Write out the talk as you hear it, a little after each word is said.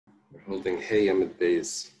holding Hey Amid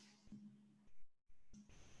Beis.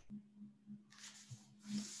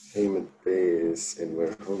 Hey Amid Beis, and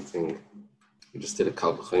we're holding, we just did a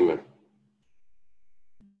Kal V'chomer.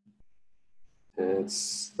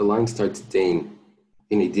 The line starts Din,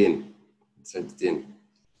 Ini Din. It starts Din.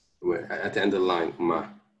 We're at the end of the line,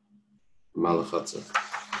 Malachatza.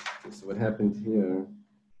 So what happened here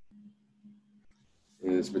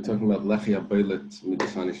is we're talking about Lechi Aboilet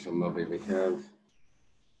Midifanish Mavi. We have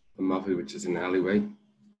a Mavi which is an alleyway,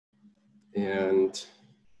 and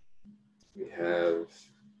we have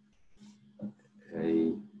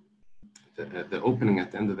the opening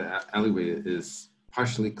at the end of the alleyway is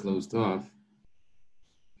partially closed off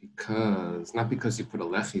because, not because you put a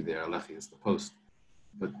Lechi there, a Lechi is the post,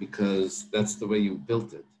 but because that's the way you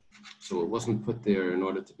built it. So it wasn't put there in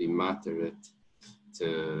order to be mater it,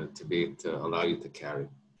 to allow you to carry.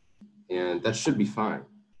 And that should be fine,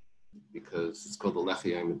 because it's called a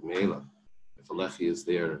Lechi Amid Meila. If a Lechi is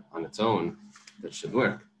there on its own, that should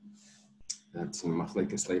work. That's in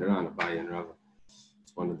Machlekes later on, Abaya and Rava.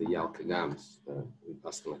 It's one of the Yal Kagams, the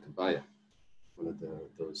Paskin Kabaya, one of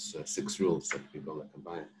those 6 rules that we go like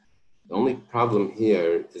Kabaya. The only problem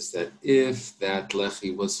here is that if that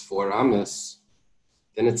Lechi was 4 Amas,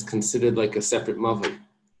 then it's considered like a separate Mavi.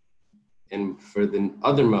 And for the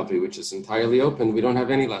other Mavi, which is entirely open, we don't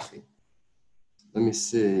have any Lechi. Let me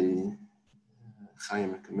see.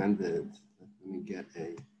 Chaim recommended. Let me get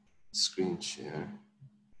a screen share.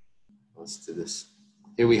 Let's do this.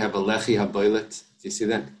 Here we have a Lechi Haboilet. Do you see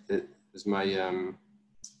that? Is my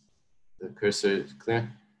the cursor clear?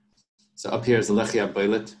 So up here is a Lechi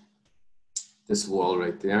Haboilet. This wall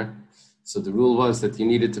right there. So the rule was that you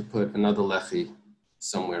needed to put another Lechi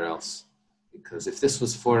somewhere else, because if this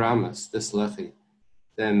was 4 Amas, this Lechi,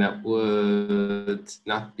 then that would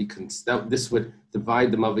not be, this would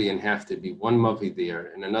divide the Mavi in half. There'd be one Mavi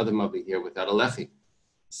there and another Mavi here without a Lechi.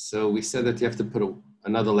 So we said that you have to put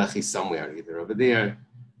another Lechi somewhere, either over there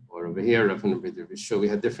or over here. So we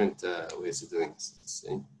had different ways of doing this. Let's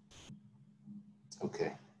see.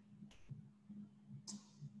 Okay.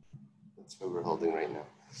 That's what we're holding right now.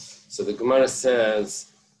 So the Gemara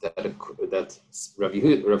says that Rav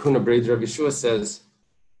Huna Breid Rav Yeshua says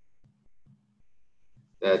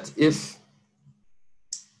that if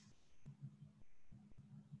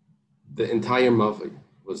the entire Mavi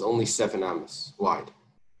was only 7 Amas wide,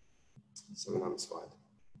 7 Amas wide,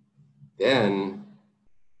 then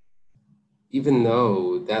even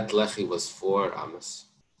though that Lechi was 4 Amas,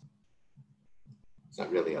 it's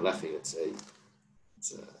not really a Lechi, it's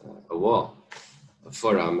a wall of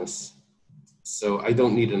 4 Amas. So I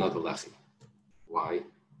don't need another Lechi. Why?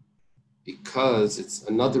 Because it's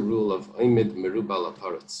another rule of Oimid Merubal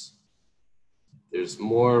Aparatz. There's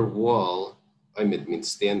more wall, Oimid means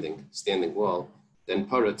standing wall, than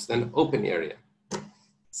Paratz, than open area.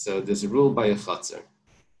 So there's a rule by a Chatzar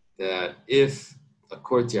that if a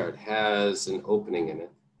courtyard has an opening in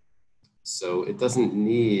it, so it doesn't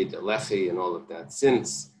need a Lechi and all of that.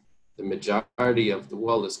 Since the majority of the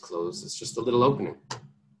wall is closed, it's just a little opening.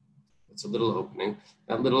 It's a little opening.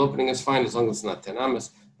 That little opening is fine as long as it's not 10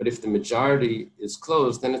 Amas. But if the majority is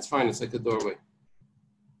closed, then it's fine. It's like a doorway.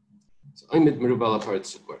 So Oimid Merubal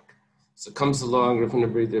Aparatz should work. So comes along Rav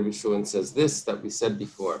Huna Breid Rav Yeshua and says this that we said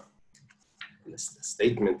before. In this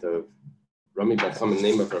statement of Rami Bar Chama in the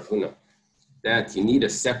name of Rav Huna, that you need a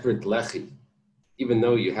separate Lechi, even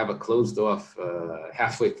though you have a closed off,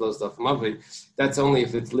 halfway closed off Mavi. That's only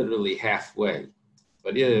if it's literally halfway.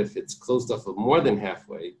 But if it's closed off of more than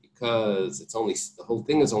halfway, because it's only, the whole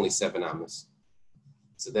thing is only 7 Amas,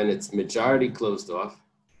 so then it's majority closed off,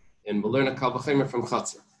 and we'll learn a Kal V'chomer from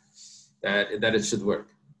Chatzar that it should work.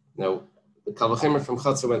 Now, the Kal V'chomer from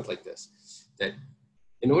Chatzar went like this: that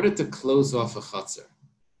in order to close off a Chatzar,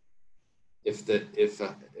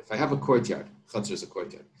 if I have a courtyard, Chatzar is a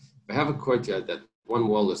courtyard. If I have a courtyard that one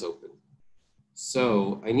wall is open,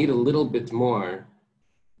 so I need a little bit more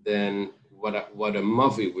than what a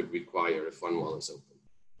Mavi would require if one wall is open.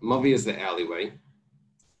 A Mavi is the alleyway.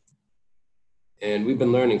 And we've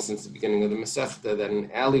been learning since the beginning of the Masechta that an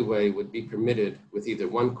alleyway would be permitted with either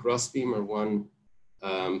one crossbeam or one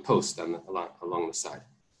post along the side.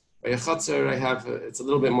 By a Chatzar, it's a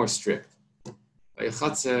little bit more strict. By a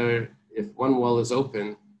Chatzar, if one wall is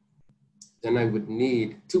open, then I would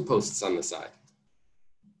need 2 posts on the side.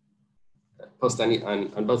 Post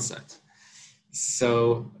on both sides.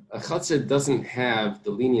 So a Chatzar doesn't have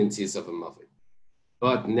the leniencies of a Mavi.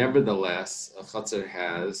 But nevertheless, a Chatzar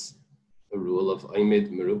has a rule of Oimid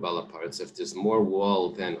Merubal Aparatz. If there's more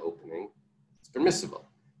wall than opening, it's permissible.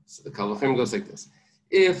 So the Kal V'chomer goes like this: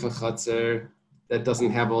 if a Chatzar that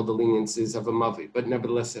doesn't have all the leniencies of a mavi, but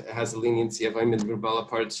nevertheless it has a leniency of Ayman Mirbala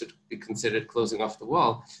parts should be considered closing off the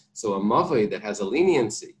wall. So a mavi that has a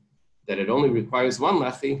leniency that it only requires one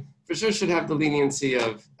lechi, for sure should have the leniency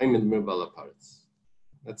of Ayman Mirbala parts.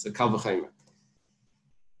 That's a kal v'chaymer.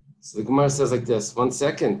 So the Gemara says like this, 1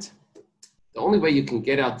 second. The only way you can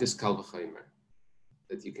get out this kal v'chaymer,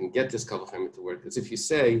 that you can get this kal v'chaymer to work, is if you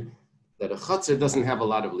say that a chatzar doesn't have a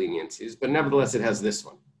lot of leniencies, but nevertheless it has this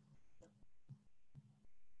one.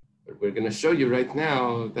 But we're going to show you right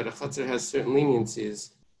now that a chatzar has certain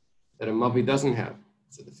leniencies that a mavi doesn't have.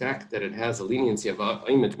 So the fact that it has a leniency of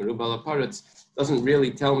aymet merubal aparetz doesn't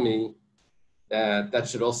really tell me that that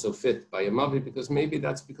should also fit by a mavi, because maybe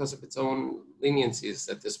that's because of its own leniencies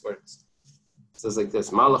that this works. So it's like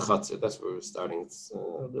this, malach chatzar, that's where we're starting. It's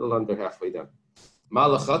a little under halfway down.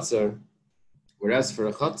 Malach chatzar, whereas for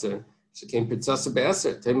a chatzar, shekem pitzasa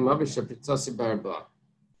be'eser, tem mavi shepitzasa be'arba.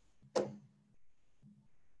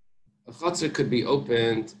 A chatzar could be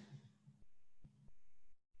opened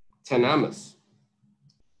 10 amas,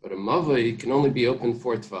 but a mavi can only be opened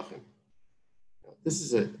 4 tvachim. This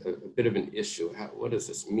is a bit of an issue. What does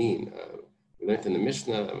this mean? We learned in the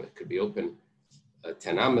Mishnah, it could be open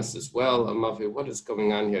 10 amas as well, a mavi. What is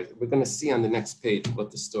going on here? We're going to see on the next page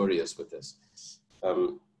what the story is with this.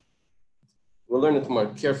 We'll learn it more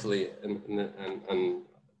carefully on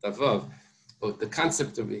Davav, but the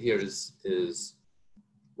concept over here is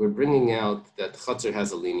we're bringing out that chatzar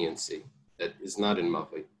has a leniency that is not in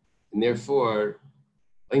mavi, and therefore,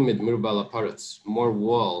 aymed merubal aparetz, more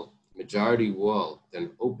wall, majority wall than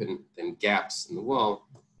gaps in the wall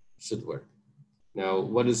should work. Now,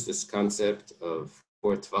 what is this concept of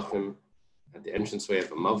 4 tvachim at the entranceway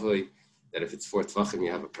of a mavi, that if it's 4 tvachim,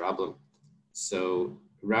 you have a problem? So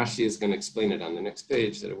Rashi is going to explain it on the next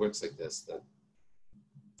page, that it works like this, that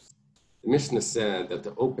the Mishnah said that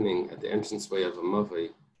the opening at the entranceway of a mavi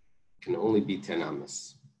can only be 10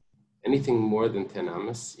 amas. Anything more than 10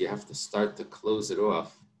 amas, you have to start to close it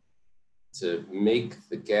off to make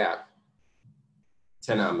the gap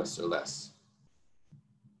 10 amas or less.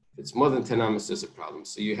 If it's more than 10 amas, there's a problem.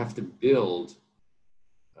 So you have to build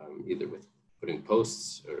either with putting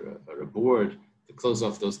posts or a board to close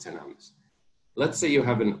off those 10 amas. Let's say you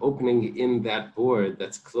have an opening in that board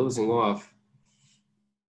that's closing off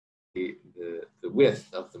the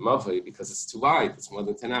width of the mavi because it's too wide, it's more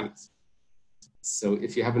than 10 amas. So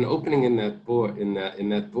if you have an opening in that board,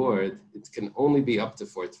 it can only be up to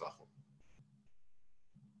 4 tvachim.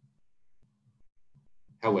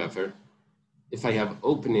 However, if I have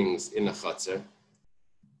openings in a chatzar,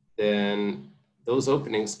 then those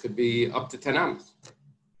openings could be up to 10 amas.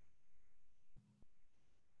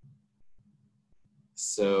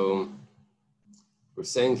 So we're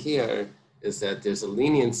saying here is that there's a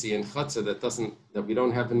leniency in chatzar that we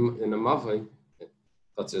don't have in a mavi.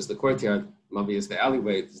 Chatzar is the courtyard, mavi is the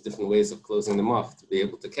alleyway. There's different ways of closing them off to be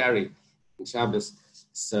able to carry in Shabbos.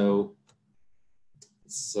 So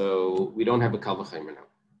we don't have a kal v'chaymer now.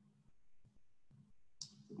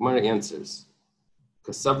 Gemara answers,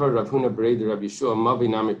 Kasava Rav Huna Berei Rav Yeshua Mavi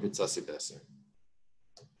Nami Pitzasi Beser.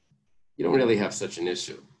 You don't really have such an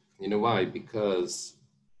issue. You know why? Because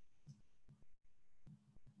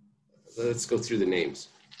let's go through the names.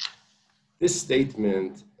 This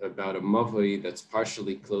statement about a mavi that's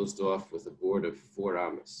partially closed off with a board of 4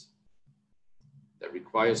 amas that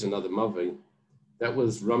requires another mavi, that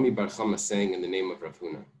was Rami Bar Chama saying in the name of Rav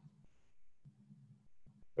Huna.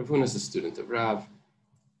 Rav Huna is a student of Rav,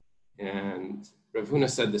 and Rav Huna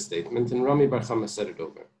said the statement, and Rami Bar Chama said it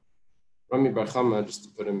over. Rami Bar Chama, just to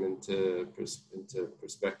put him into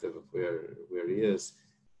perspective of where he is,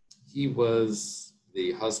 he was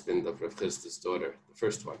the husband of Rav Chisda's daughter, the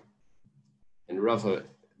first one. And Rava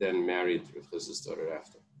then married Rav Chisda's daughter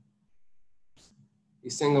after.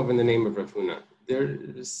 He's saying over in the name of Rav Huna. There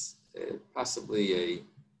is possibly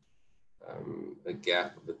a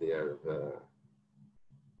gap over there of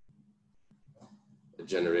a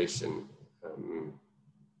generation.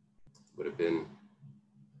 Would have been,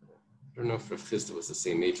 I don't know if Rav Chisda was the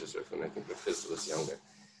same age as Rav Huna. I think Rav Chisda was younger.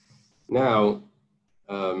 Now,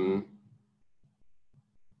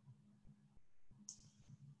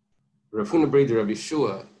 Rav Huna Berei Rav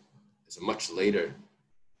Yeshua is a much later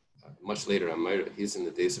Amira. He's in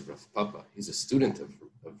the days of Rav Papa. He's a student of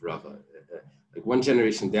Rava, like one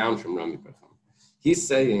generation down from Rami Bar Chama. He's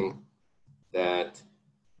saying that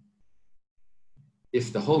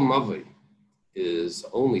if the whole mavi is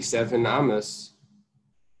only 7 amas,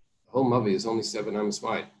 the whole mavi is only 7 amas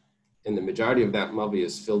wide, and the majority of that mavi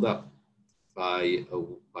is filled up by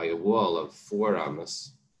a wall of 4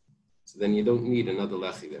 amas, so then you don't need another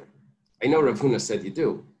lechi there. I know Rav Huna said you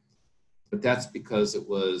do, but that's because it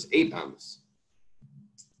was 8 amas.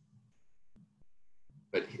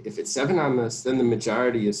 But if it's 7 amas, then the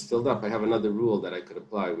majority is filled up. I have another rule that I could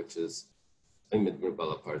apply, which is Amid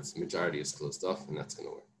Merbala parts, the majority is closed off, and that's going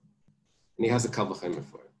to work. And he has a Kal V'chomer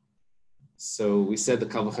for it. So we said the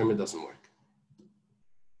Kal V'chomer doesn't work.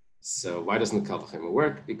 So why doesn't the Kal V'chomer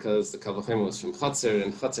work? Because the Kal V'chomer was from Chatzar,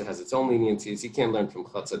 and Chatzar has its own leniencies. You can't learn from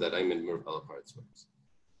Chatzar that Amid Merbala parts works.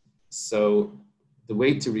 So the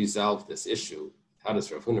way to resolve this issue, how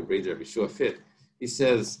does Rav Huna Breder Rabbi Yeshua fit? He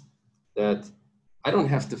says that I don't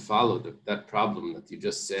have to follow that problem that you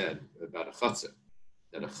just said about a Chatzar,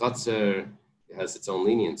 that a Chatzar has its own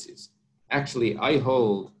leniencies. Actually, I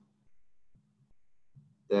hold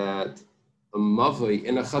that a Mavoi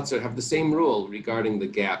and a Chatzar have the same rule regarding the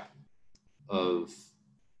gap of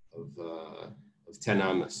 10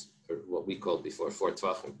 amas, or what we called before 4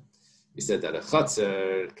 tvachim. We said that a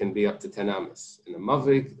Chatzar can be up to 10 amas, and a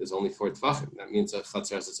Mavoi is only 4 tvachim. That means a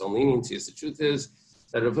Chatzar has its own leniencies. The truth is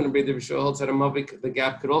that Rav Huna Breder Rabbi Yeshua holds that a Mavoi, the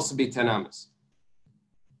gap could also be 10 amas.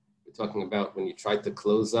 We're talking about when you try to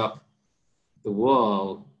close up the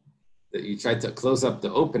wall, that you try to close up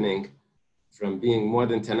the opening from being more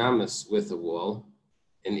than 10 amas with a wall,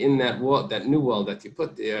 and in that wall, that new wall that you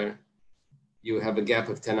put there, you have a gap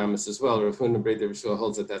of 10 amas as well. Rav Huna Breder Rabbi Yeshua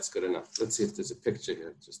holds that that's good enough. Let's see if there's a picture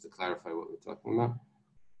here, just to clarify what we're talking about.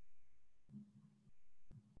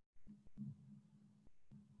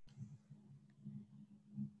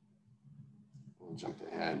 We'll jump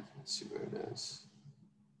ahead and see where it is.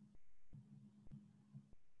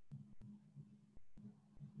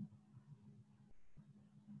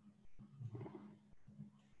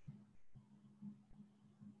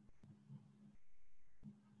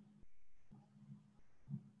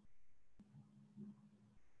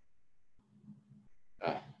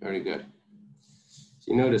 Very good.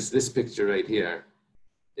 So you notice this picture right here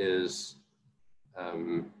is,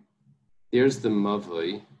 here's the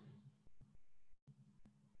Mavoi,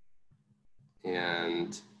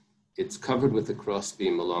 and it's covered with a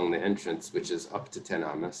crossbeam along the entrance, which is up to 10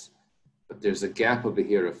 amas, but there's a gap over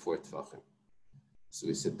here of 4 tvachim. So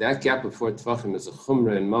we said that gap of 4 tvachim is a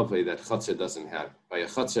chumrah in Mavoi that Chatzar doesn't have. By a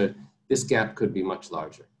Chatzar, this gap could be much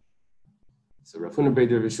larger. So Rav Huna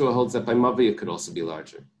Breder Rabbi Yeshua holds that by Mavoi it could also be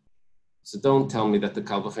larger. So don't tell me that the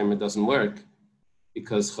Kal V'chomer doesn't work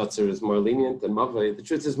because Chatzar is more lenient than Mavoi. The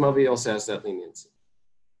truth is Mavoi also has that leniency.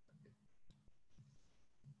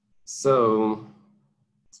 So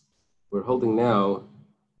we're holding now,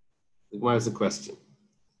 the Gemara has a question.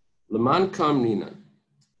 Leman Kamnina,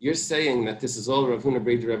 you're saying that this is all Rav Huna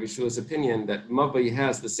Breder Rabbi Yeshua's opinion, that Mavoi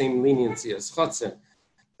has the same leniency as Chatzar,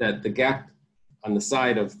 that the gap on the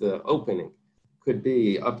side of the opening could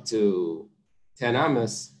be up to 10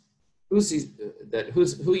 amas. Who are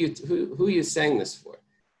you saying this for?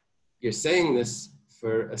 You're saying this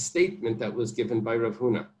for a statement that was given by Rav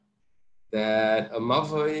Huna, that a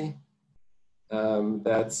Mavoi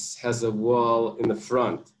that has a wall in the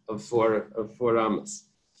front of 4 amas,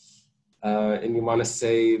 and you want to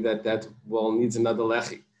say that that wall needs another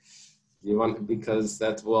lechi. You want, because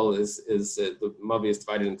that wall is the Mavoi is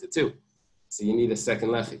divided into 2. So you need a second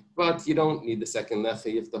lechi, but you don't need the second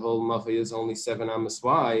lechi if the whole Mavoi is only 7 amas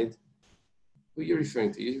wide. Who are you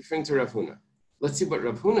referring to? You're referring to Rav Huna. Let's see what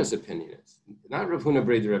Rav Huna's opinion is. Not Rav Huna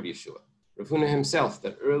Breder Rabbi Yeshua. Rav Huna himself,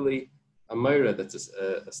 that early Amira, that's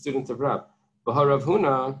a student of Rab. Bahar Rav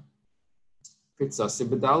Huna,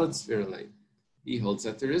 he holds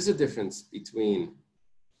that there is a difference between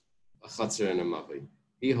a Chatzar and a Mavoi.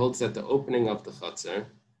 He holds that the opening of the Chatzar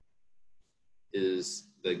is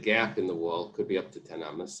the gap in the wall, could be up to 10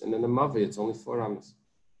 amas, and in the Mavoi it's only 4 amas.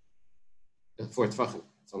 4 tvachim.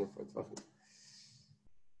 It's only 4 tvachim.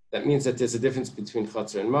 That means that there's a difference between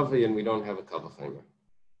Chatzar and Mavoi, and we don't have a Kal V'chomer.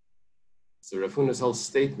 So Rav Huna's whole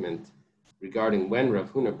statement regarding when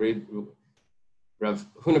Rav Huna Breder Rabbi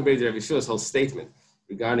Yeshua's whole statement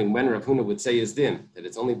regarding when Rav Huna would say his din, that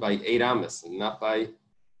it's only by 8 amas and not by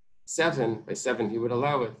 7. By 7 he would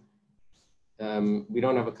allow it. We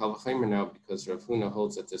don't have a Kal V'chomer now because Rav Huna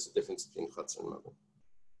holds that there's a difference between Chatzar and Mavoi.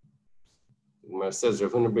 The Gemara says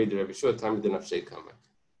Rav Huna Breder Rabbi Yeshua Tamid Nafshei Kamer.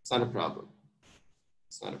 It's not a problem.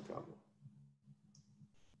 It's not a problem.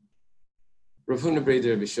 Rav Huna Breder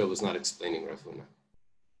Rabbi Yeshua was not explaining Rav Huna.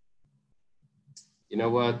 You know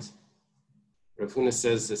what? Rav Huna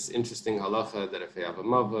says this interesting halacha that if you have a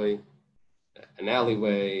Mavoi, an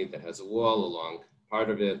alleyway that has a wall along part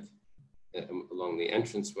of it, along the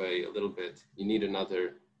entranceway a little bit, you need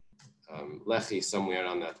another lechi somewhere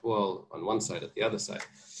on that wall, on one side or the other side,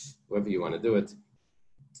 however you want to do it.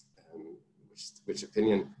 Which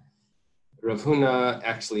opinion Rav Huna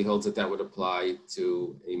actually holds that would apply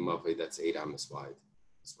to a mavoi that's 8 amas wide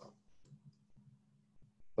as well.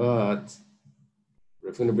 But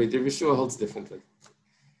Rav Huna Beit Rav Yeshua holds differently.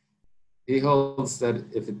 He holds that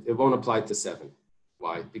if it won't apply to 7.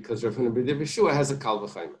 Why? Because Rav Huna Beit Rav Yeshua has a kal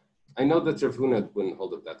v'chaimer. I know that Rav Huna wouldn't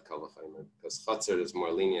hold of that kal v'chaimer because chatzar is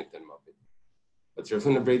more lenient than mavoi. But Rav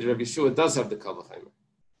Huna Beit Rav Yeshua does have the kal v'chaimer.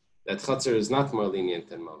 That chatzar is not more lenient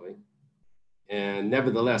than mavoi. And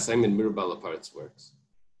nevertheless, Aimid Mirubal Apart's works.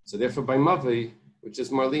 So therefore, by Mavi, which is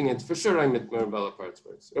more lenient, for sure Aimid Mirubal Apart's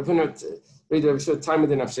works. Rav Yeshua, time of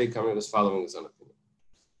the Nafshei Kamer was following his own opinion.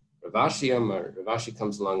 Rav Ashi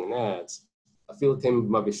comes along and adds, Afil Tim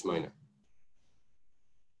Mavi Shmoina.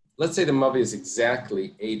 Let's say the Mavi is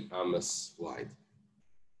exactly 8 amas wide.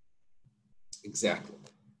 Exactly.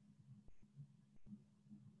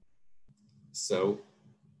 So,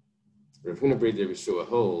 Rav Huna Beit Rav Yeshua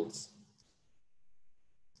holds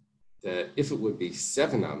that if it would be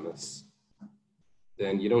 7 amas,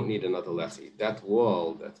 then you don't need another lechi. That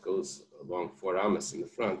wall that goes along 4 amas in the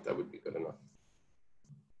front, that would be good enough.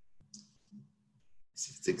 So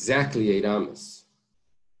if it's exactly 8 amas,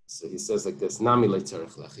 so he says like this, Nami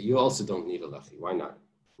leitzarech lechi. You also don't need a lechi. Why not?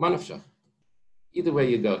 Manafshach. Either way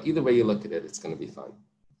you go, either way you look at it, it's going to be fine.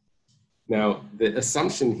 Now, the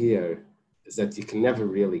assumption here is that you can never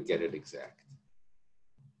really get it exact.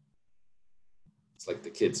 It's like the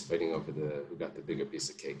kids fighting over who got the bigger piece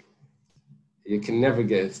of cake. You can never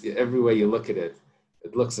get it. Every way you look at it,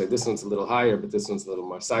 it looks like this one's a little higher, but this one's a little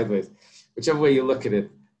more sideways. Whichever way you look at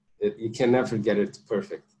it, you can never get it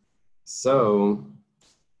perfect. So,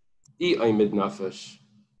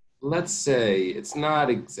 let's say it's not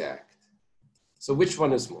exact. So which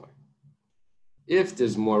one is more? If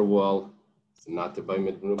there's more wall, it's not the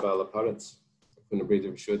Baimid Mrubal Aparatz. When the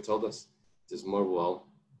Yeshua told us there's more wall,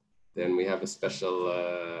 then we have a special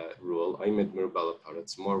rule. Aimid Mrubal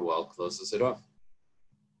Aparatz, more wall closes it off.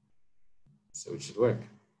 So it should work.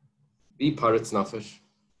 Be Paratz Nafash.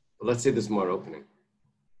 But let's say there's more opening.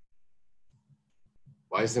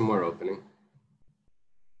 Why is there more opening?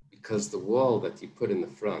 Because the wall that you put in the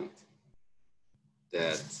front,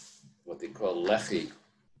 that what they call lechi,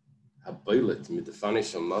 haboilet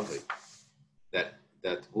midafanish mavi,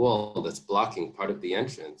 that wall that's blocking part of the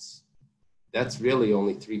entrance, that's really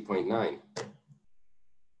only 3.9.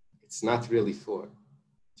 It's not really 4.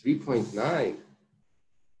 3.9.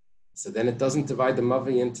 So then it doesn't divide the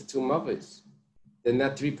mavi into 2 mavis. Then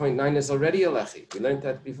that 3.9 is already a lechi. We learned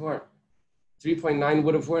that before. 3.9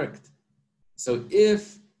 would have worked. So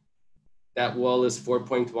if that wall is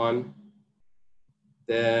 4.1,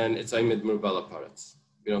 then it's Aimid Murubal Aparatz.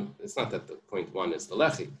 It's not that the 0.1 is the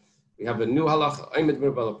lechi. We have a new halacha, Aimid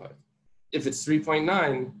Murubal Aparatz. If it's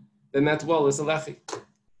 3.9, then that wall is a lechi.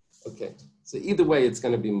 Okay, so either way, it's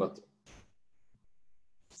going to be mutter.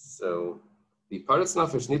 So the paratz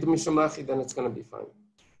nafish nida mishum lechi, then it's going to be fine.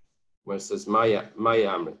 Where it says Maya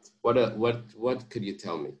Amrit. What could you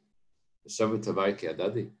tell me?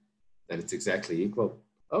 That it's exactly equal.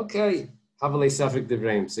 Okay, Havalei Safik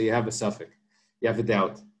Devreim. So you have a Safik. You have a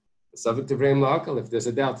doubt. The Safik Devreim La'akal, if there's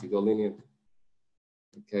a doubt, you go lenient.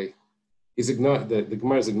 Okay. The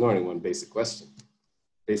Gemara is ignoring one basic question.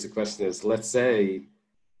 Basic question is, let's say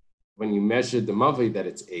when you measured the Mavi that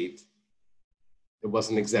it's 8, it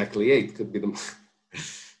wasn't exactly 8. Could be the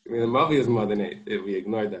Mavi is more than 8. We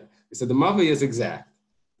ignored that. We said the Mavi is exact.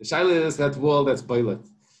 The Shaila is that wall that's boilet.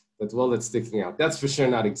 That wall that's sticking out. That's for sure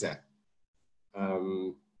not exact.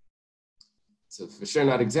 So for sure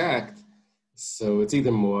not exact. So it's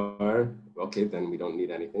either more. Okay, then we don't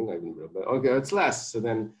need anything. Okay, it's less. So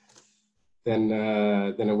then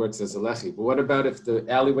it works as a lechi. But what about if the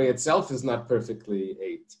alleyway itself is not perfectly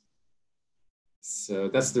 8? So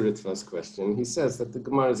that's the Ritva's question. He says that the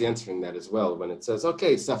Gemara is answering that as well when it says,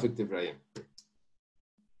 okay, Safik Divrayim.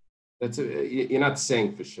 You're not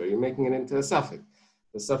saying for sure. You're making it into a Safik.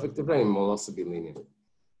 The Safik Divrayim will also be lenient.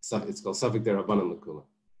 It's called Safik Derabanan L'Kula.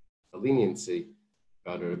 A leniency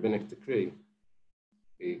about a rabbinic decree.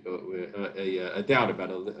 A doubt about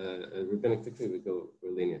a rabbinic decree,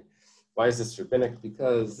 we're lenient. Why is this rabbinic?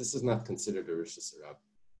 Because this is not considered a Rosh Hashanah.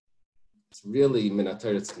 It's really,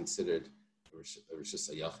 Minatar, it's considered a Rosh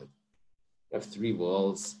Hashanah. You have 3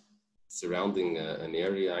 walls surrounding an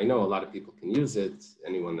area. I know a lot of people can use it,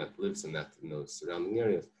 anyone that lives in those surrounding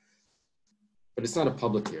areas. But it's not a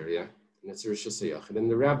public area, and it's a Rosh Hashanah. And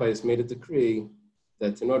the rabbis made a decree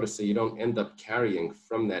that in order so you don't end up carrying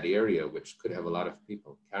from that area, which could have a lot of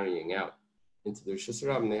people carrying out into the Rosh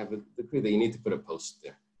Hashanah, and they have a decree that you need to put a post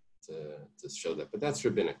there to show that. But that's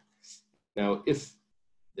rabbinic. Now, if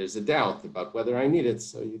there's a doubt about whether I need it,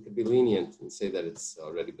 so you could be lenient and say that it's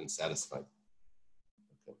already been satisfied.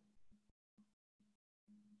 Okay.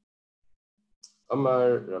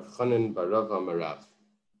 Amar Rav Chanan bar Rav Amar Rav.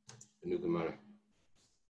 The new Gemara.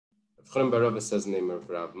 Rav Chanan bar Rav says the name of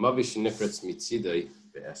Rav. Mavi shenifretz mitzidai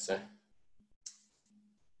be'eser.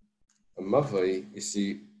 A mavai, you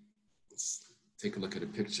see, let's take a look at a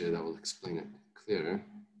picture that will explain it clearer.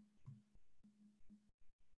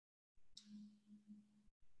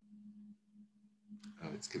 Oh,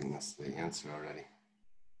 it's giving us the answer already.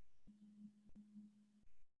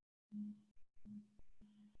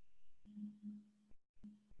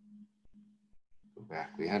 Go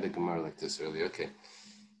back. We had a Gemara like this earlier. Okay.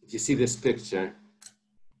 If you see this picture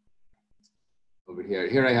over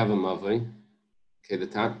here I have a mavai. Okay, the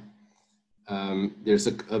top. There's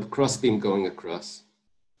a crossbeam going across.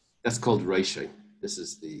 That's called Reishai. This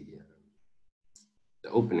is the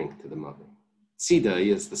opening to the mavai. Tzidai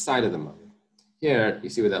is the side of the mavai. Here, you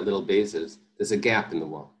see where that little base is. There's a gap in the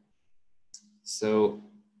wall. So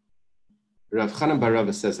Rav Chanan bar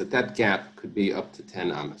Rav says that gap could be up to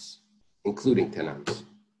 10 amas, including 10 amas.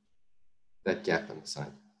 That gap on the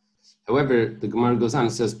side. However, the Gemara goes on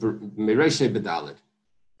and says Mereishai bedalid.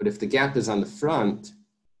 But if the gap is on the front,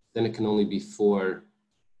 then it can only be 4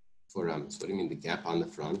 amas. What do you mean the gap on the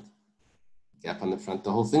front? Gap on the front.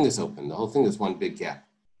 The whole thing is open. The whole thing is one big gap.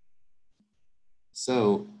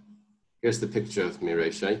 So here's the picture of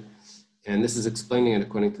Mereishai. And this is explaining it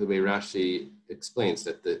according to the way Rashi explains,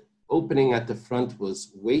 that the opening at the front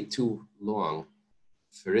was way too long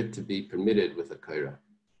for it to be permitted with a kaira.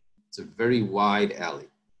 It's a very wide alley.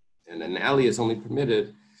 And an alley is only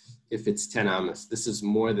permitted if it's 10 amas. This is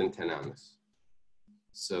more than 10 amas.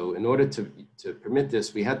 So in order to permit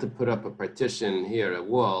this, we had to put up a partition here, a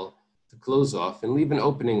wall, to close off and leave an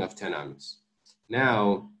opening of 10 amas.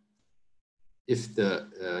 Now, if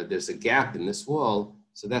there's a gap in this wall,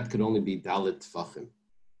 so that could only be dalit tfachim,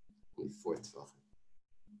 only 4 tfachim.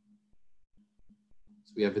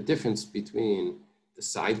 So we have a difference between the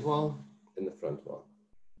side wall and the front wall.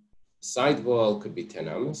 The side wall could be 10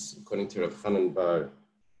 amas, according to Rav Chanan bar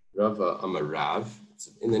Rava Amar Rav. It's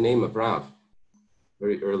in the name of Rav,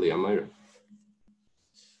 very early Amar.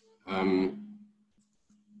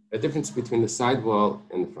 A difference between the side wall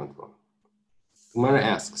and the front wall. Gemara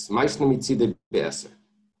asks, why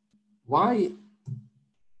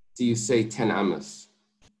do you say 10 amas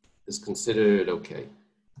is considered okay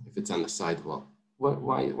if it's on the side wall?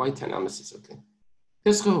 Why 10 amas is okay?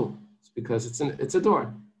 It's because it's a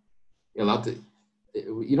door. You're allowed to.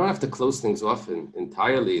 You don't have to close things off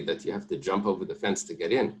entirely that you have to jump over the fence to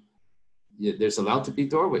get in. There's allowed to be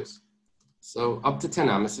doorways. So up to 10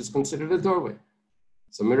 amas is considered a doorway.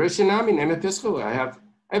 So Miroshinami name it Pischu. I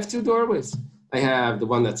have 2 doorways. I have the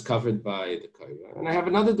one that's covered by the kaira, and I have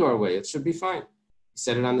another doorway. It should be fine. You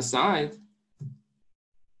set it on the side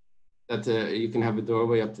that you can have a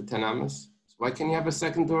doorway up to 10 amas. So why can't you have a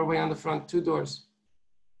second doorway on the front? 2 doors.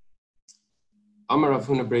 Amar Rav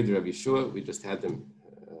Huna Breder Rav Yeshua, we just had them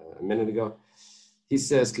a minute ago. He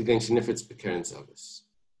says, "Kegen shenifritz bekeren zavus."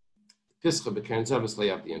 Pischa bekeren zavus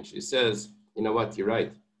layab the He says, you know what? You're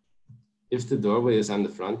right. If the doorway is on the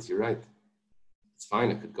front, you're right. It's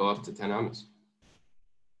fine. It could go up to 10 amas.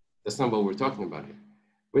 That's not what we're talking about here.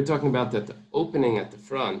 We're talking about that the opening at the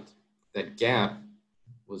front, that gap,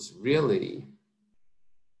 was really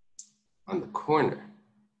on the corner.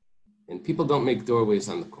 And people don't make doorways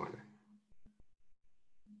on the corner.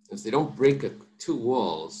 Because they don't break 2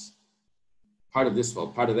 walls, part of this wall,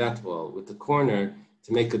 part of that wall, with the corner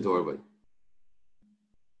to make a doorway.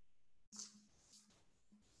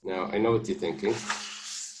 Now, I know what you're thinking.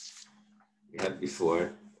 We had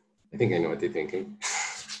before, I think I know what you're thinking.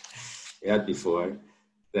 We had before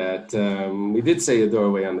that we did say a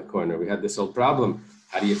doorway on the corner. We had this whole problem.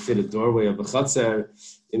 How do you fit a doorway of a chatzar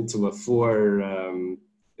into a 4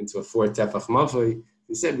 tefach mavoi?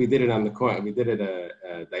 We said we did it on the corner. We did it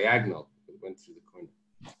a diagonal. We went through the corner.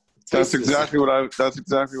 That's exactly what I was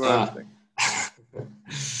thinking.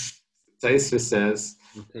 Taisva says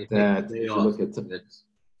that if you look at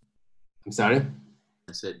I'm sorry?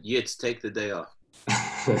 I said, Yitz, take the day off.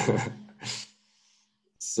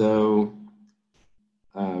 So,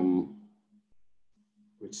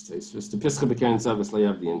 which Taisva? The Pischa B'Keren Zavas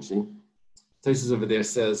Layav V'Yenshi. Taisva over there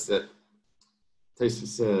says that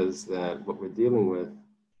what we're dealing with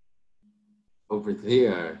over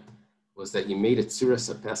there was that you made a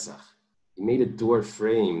tzuras HaPesach. You made a door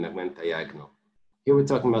frame that went diagonal. Here we're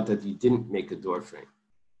talking about that you didn't make a door frame.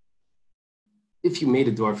 If you made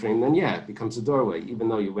a door frame, then yeah, it becomes a doorway, even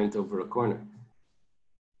though you went over a corner.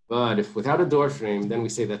 But if without a door frame, then we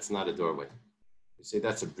say that's not a doorway. We say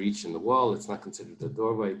that's a breach in the wall. It's not considered a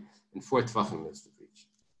doorway. And 4 tvachim is the breach.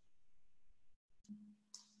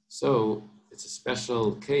 So it's a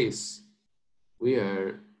special case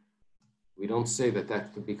where we don't say that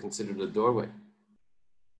that could be considered a doorway.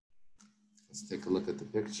 Let's take a look at the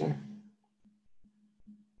picture.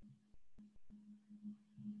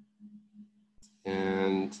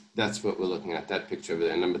 And that's what we're looking at, that picture over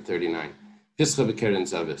there, number 39. Pischa v'keren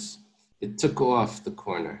zavis. It took off the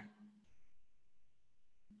corner.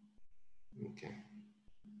 Okay.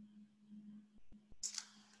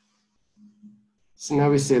 So now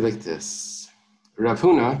we say like this. Rav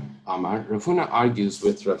Huna, Amar, Rav Huna argues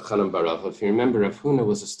with Rav Chanan bar Rav. If you remember, Rav Huna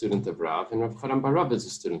was a student of Rav, and Rav Chanan bar Rav is a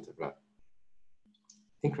student of Rav. I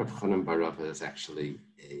think Rav Chanan bar Rav is actually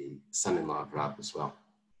a son-in-law of Rav as well.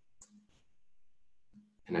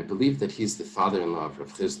 And I believe that he's the father-in-law of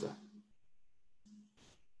Rav Chizda.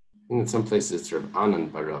 I think in some places it's Rav Anan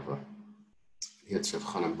bar Rav. It's Rav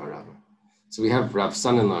Chanan bar Rav. So we have Rav's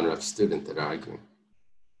son-in-law and Rav's student that are arguing.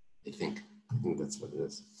 I think that's what it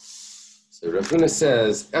is. So Rav Huna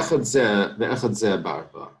says, Echad zeh ve'echad zeh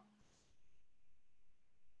barba.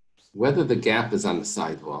 Whether the gap is on the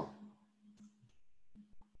side wall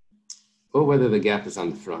or whether the gap is on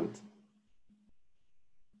the front,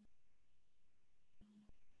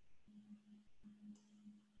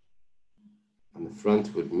 on the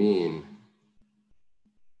front would mean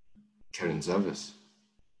Keren Zavis.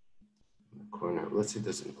 In the corner. Let's say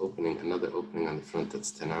there's an opening, another opening on the front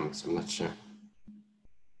that's 10 amos. I'm not sure.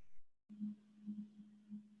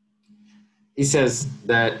 He says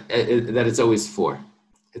that it's always 4.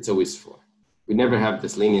 It's always 4. We never have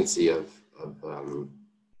this leniency of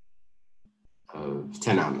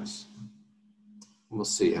 10 amos. We'll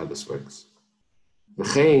see how this works.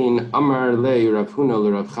 V'chein amar le Rav Huna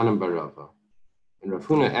le Rav Chanan bar Rav. And Rav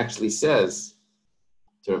Huna actually says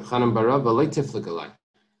to Rav Chanan bar Rav, "Lo tiflik alai."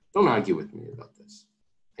 Don't argue with me about this.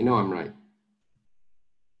 I know I'm right.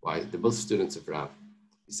 Why? They're both students of Rav.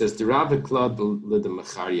 He says, "The Rav eklad l'de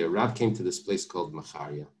Macharia." Rav came to this place called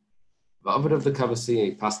Macharia. Va'avad of the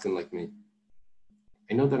Kavasi, paskin like me.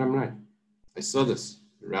 I know that I'm right. I saw this.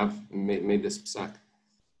 Rav made this psak.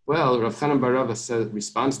 Well, Rav Chanan bar Rav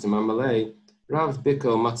responds to Mamalei, Rav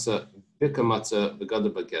bika matzah begada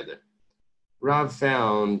bageder. Rav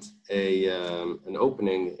found an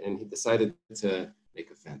opening and he decided to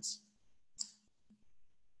make a fence.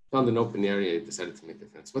 Found an open area, he decided to make a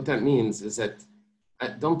fence. What that means is that,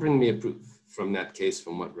 don't bring me a proof from that case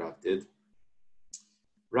from what Rav did.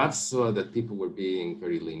 Rav saw that people were being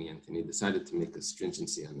very lenient and he decided to make a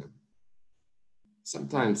stringency on them.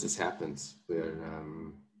 Sometimes this happens where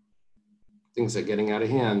things are getting out of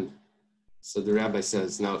hand. So the rabbi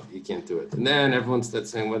says, no, you can't do it. And then everyone starts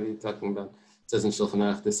saying, what are you talking about? It says in Shulchan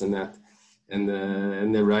Aruch this and that. And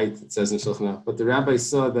they're right, it says in Shulchan Aruch. But the rabbi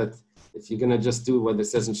saw that if you're going to just do what it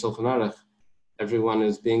says in Shulchan Aruch, everyone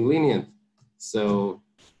is being lenient. So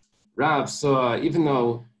Rav saw, even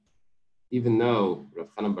though Rav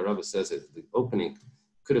Chanan bar Rav says that the opening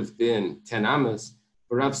could have been 10 amas,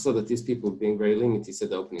 but Rav saw that these people were being very lenient. He said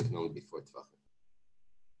the opening can only be 4 tvachim.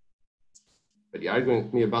 But you're arguing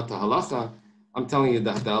with me about the halacha. I'm telling you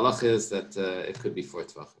that the halacha is that it could be 4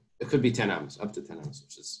 tvachim. It could be 10 amos, up to 10 amos,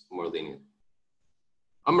 which is more lenient.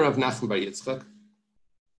 Amar Rav Nachman bar Yitzchak.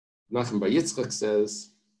 Nachman bar Yitzchak says,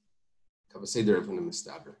 Kavasei Rav Huna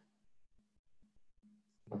Mistaber.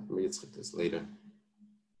 Nachman bar Yitzchak is later.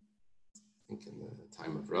 I think in the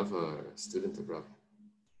time of Rava or a student of Rava.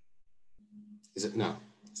 Is it? No,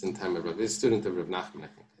 it's in the time of Rava. He's a student of Rav Nachman, I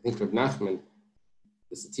think. I think Rav Nachman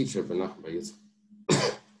is the teacher of Rav Nachman bar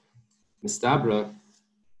Yitzchak. Mistabra,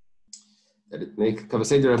 that it makes,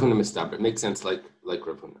 Kavasei Rav Huna Mistabra, it makes sense like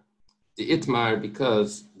Rav Huna. The Itmar,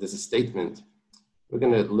 because there's a statement, we're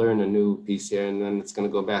going to learn a new piece here, and then it's going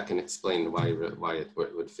to go back and explain why it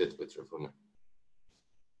would fit with Rav Huna.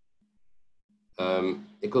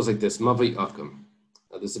 It goes like this, Mavai Akam.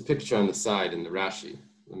 Now there's a picture on the side in the Rashi.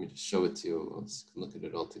 Let me just show it to you. Let's look at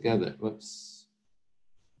it all together. Whoops.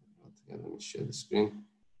 Let me share the screen.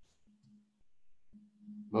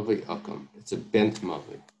 Mavai Akam. It's a bent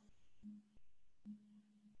Mavai.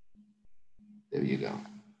 There you go.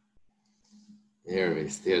 There it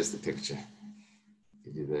is. There's the picture.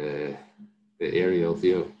 Give you the aerial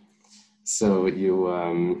view. So you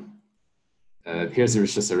here's the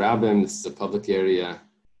Rosh Hashanah. This is a public area.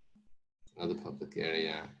 Another public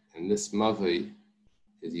area, and this Mavai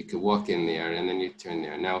is you could walk in there and then you turn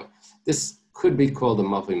there. Now this could be called a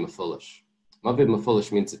Mavai Mefulish. Mavai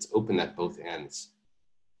Mefulish means it's open at both ends.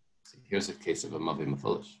 So here's a case of a Mavai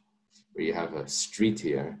Mefulish, where you have a street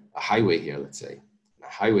here, a highway here, let's say, and a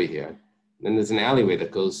highway here. And then there's an alleyway that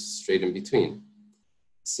goes straight in between.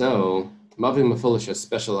 So, Mavi Mafulish has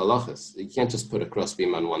special halachas. You can't just put a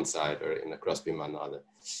crossbeam on one side or in a crossbeam on the other.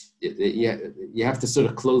 You have to sort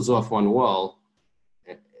of close off one wall.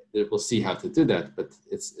 We'll see how to do that, but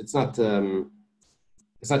it's not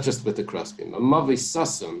just with the crossbeam. A Mavi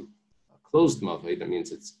Sasum, a closed Mavi, that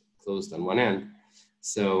means it's closed on one end.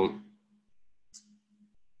 So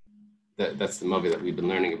that's the Mavi that we've been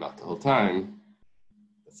learning about the whole time.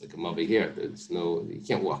 It's like a Mavi here. You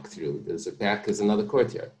can't walk through. There's a back, there's another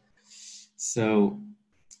courtyard. So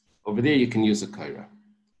over there you can use a kaira.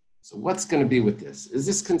 So what's going to be with this? Is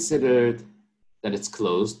this considered that it's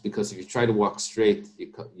closed because if you try to walk straight,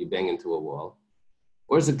 you bang into a wall?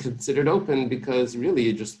 Or is it considered open because really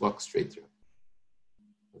you just walk straight through?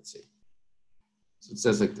 Let's see. So it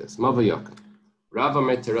says like this, Mava Yaakov. Rav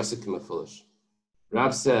Amar Terasik Mafulish.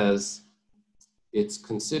 Rav says it's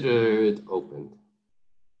considered open.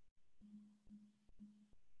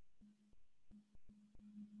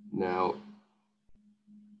 Now,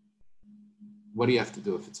 what do you have to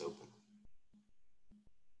do if it's open?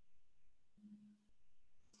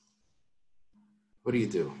 What do you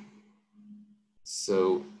do?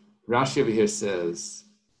 So Rashi over here says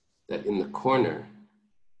that in the corner,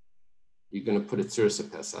 you're going to put a tzuras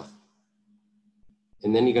Pesach,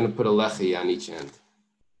 and then you're going to put a lechi on each end.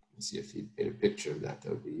 Let's see if he made a picture of that.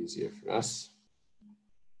 That would be easier for us.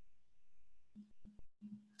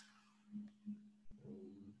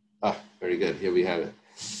 Very good. Here we have it.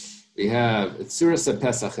 We have a tzuras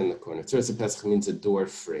Pesach in the corner. Tzuras Pesach means a door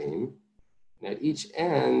frame. And at each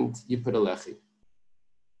end, you put a lechi.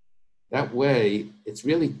 That way, it's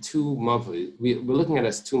really two mavis. We're looking at it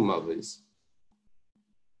as two mavis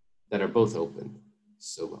that are both open.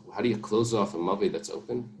 So how do you close off a mavi that's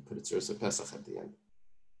open? You put a tzuras Pesach at the end.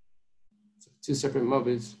 So two separate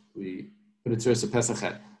mavis, we put a tzuras Pesach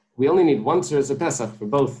at. We only need one tzuras Pesach for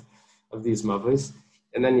both of these mavis.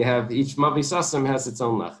 And then you have each mavi sasam has its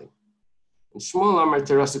own lechi. And Shmuel Amar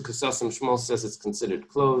Terasa Kusasam, Shmuel says it's considered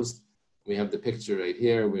closed. We have the picture right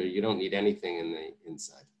here where you don't need anything in the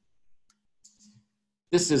inside.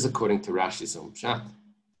 This is according to Rashi's own pshat.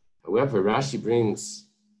 However, Rashi brings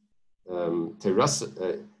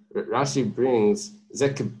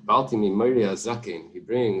Zek Baltimi Maria Zakin. He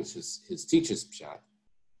brings his teacher's pshat,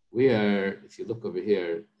 where, if you look over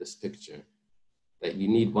here, this picture, that you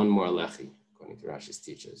need one more lechi, according to Rashi's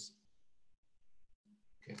teachers.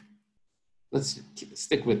 Okay, let's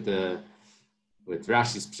stick with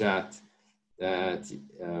Rashi's pshat. That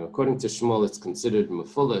according to Shmuel, it's considered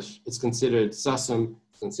mafulish, it's considered sasam,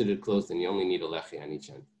 it's considered closed, and you only need a lechi on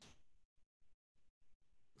each end.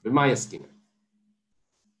 B'maya skina.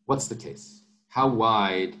 What's the case? How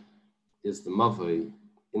wide is the mavoi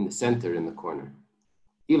in the center, in the corner?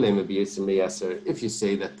 If you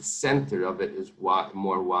say that the center of it is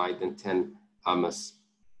more wide than 10 amas,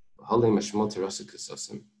 Shmuel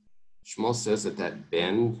says that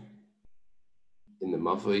bend in the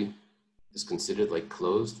mavoi is considered like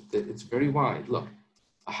closed, that it's very wide. Look,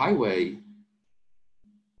 a highway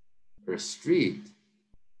or a street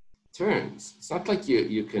turns. It's not like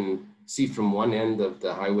you can see from one end of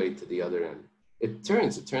the highway to the other end. It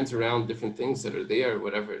turns around different things that are there,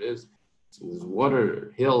 whatever it is. So there's water,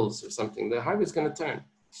 or hills, or something. The highway's going to turn.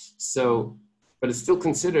 So, but it's still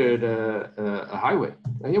considered a highway.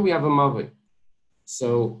 Now here we have a mavoi.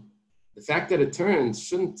 So the fact that it turns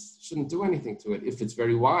shouldn't do anything to it if it's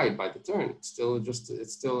very wide by the turn. It's still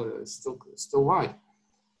wide.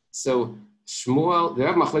 So Shmuel, they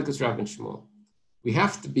have machlekes Rav and Shmuel. We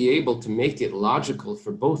have to be able to make it logical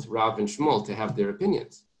for both Rav and Shmuel to have their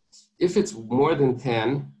opinions. If it's more than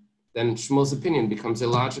 10, then Shmuel's opinion becomes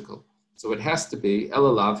illogical. So it has to be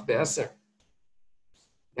elalav be'eser.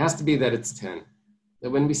 It has to be that it's 10.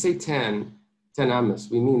 That when we say 10 amos,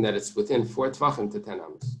 we mean that it's within 4 tvachim to 10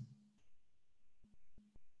 amos.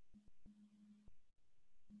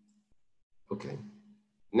 Okay,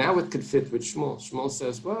 now it could fit with Shmuel. Shmuel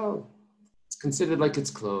says, well, it's considered like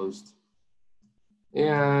it's closed.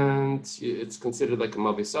 And it's considered like a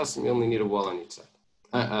mavi sasim. You only need a wall on each side,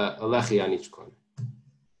 a lechi on each corner.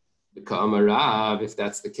 Become Rav, if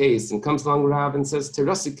that's the case, and comes along Rav and says,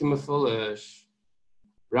 Terasik mafulish.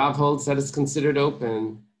 Rav holds that it's considered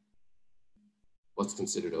open. What's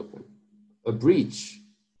considered open? A breach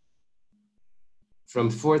from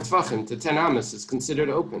 4 tvachim to 10 amos is considered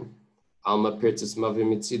open. Alma pirtis mavi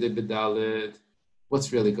mitzide bedalid.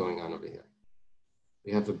 What's really going on over here?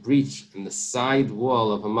 We have a breach in the side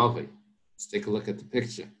wall of a mavi. Let's take a look at the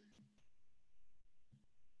picture.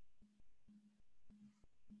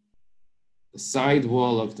 The side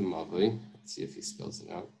wall of the mavi. Let's see if he spells it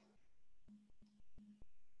out.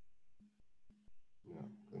 No,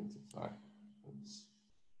 going too far. Oops.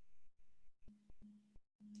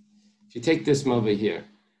 if you take this mava here,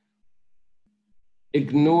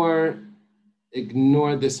 ignore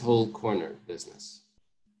this whole corner business.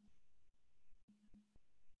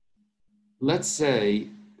 Let's say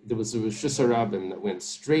there was a Rosh Hashanah that went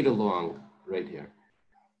straight along right here,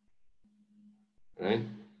 right?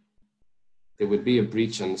 There would be a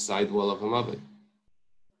breach on the side wall of a mava.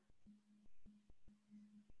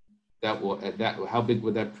 How big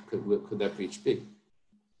would could that breach be?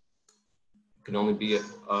 It could only be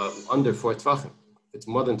under 4 tvachim. If it's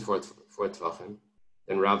more than 4 tvachim,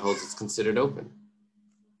 then Rav holds it's considered open.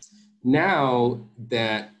 Now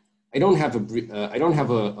that I don't have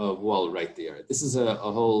a wall right there. This is a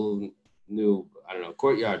whole new,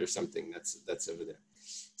 courtyard or something that's over there.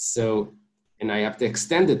 So, and I have to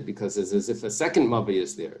extend it because it's as if a second mavi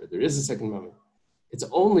is there. There is a second mavi. It's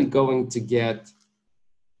only going to get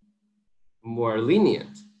more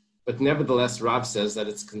lenient, but nevertheless, Rav says that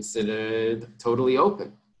it's considered totally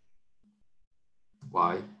open.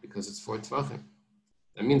 Why? Because it's 4 tvachim.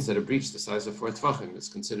 That means that a breach the size of 4 tvachim is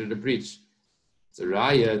considered a breach. It's a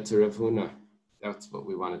raya to Rav Huna. That's what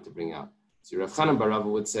we wanted to bring out. So Rav Chanan bar Rava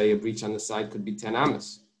would say a breach on the side could be 10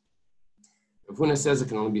 amas. Rav Huna says it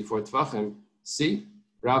can only be 4 tvachim. See,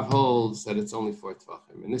 Rav holds that it's only 4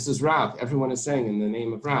 tvachim. And this is Rav. Everyone is saying in the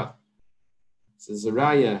name of Rav. This is a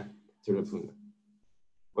raya to Rav Huna.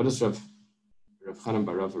 What does Rav Chanan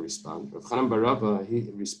bar Rava respond? Rav Chanan bar Rava, he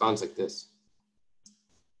responds like this.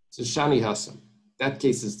 It's a Shani Hasan. That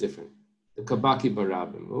case is different. The Kabaki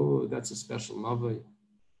Barabim. Oh, that's a special mavai.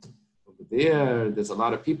 Over there's a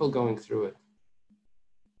lot of people going through it.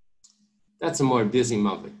 That's a more busy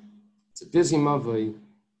mavai. It's a busy mavai,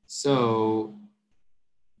 so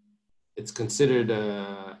it's considered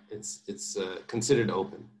considered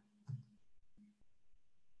open.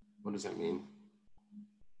 What does that mean?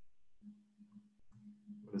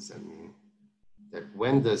 What does that mean? That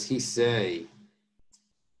when does he say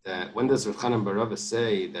that, when does Rav Chanan bar Rava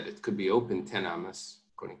say that it could be open 10 amas,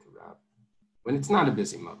 according to Rav, when it's not a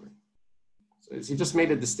busy mavai? So he just made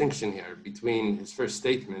a distinction here between his first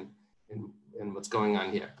statement and what's going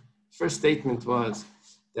on here. His first statement was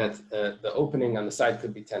that the opening on the side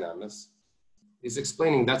could be 10 amas. He's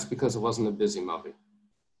explaining that's because it wasn't a busy mavai.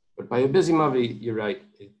 But by a busy mavai, you're right,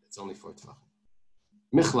 it's only 4 tvachim.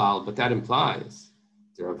 Michlal, but that implies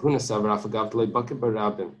that Rav Huna Savra Afagav Lei Bakir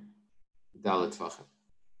Barabim Dalet tvachim.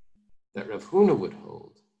 That Rav Huna would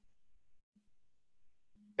hold,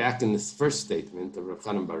 back in this first statement of Rav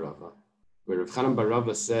Chanan bar Rava, where Rav Chanan bar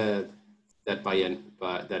Rava said that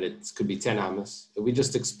that it could be 10 amas. We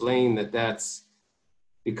just explained that that's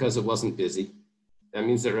because it wasn't busy. That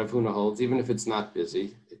means that Rav Huna holds, even if it's not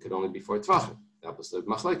busy, it could only be 4 tvachim. That was the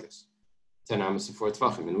machlekes. 10 amas and 4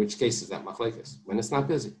 tvachim. In which case is that machlekes? When it's not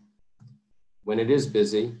busy. When it is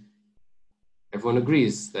busy, everyone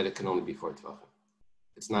agrees that it can only be 4 tvachim.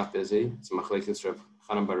 It's not busy. It's machlekes Rav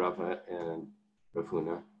Chanan bar Rava and Rav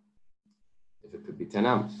Huna. If it could be 10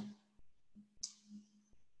 amas.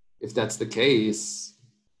 If that's the case,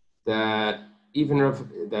 that even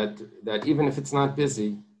if it's not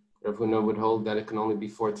busy, Rav Huna would hold that it can only be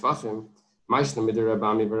 4 tvachim. Ma'ishna midir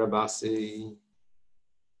Rabami v'Rabasi.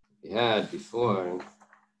 We had before a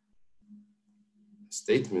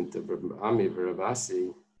statement of Rabami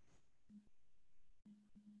v'Rabasi.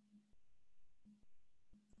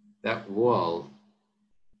 That wall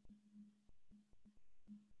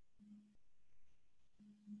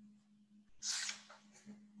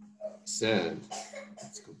said,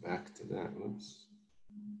 let's go back to that. Whoops.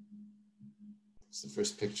 It's the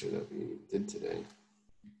first picture that we did today.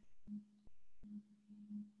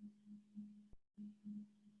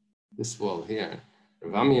 This wall here,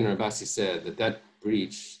 Rav Ami and Rabasi said that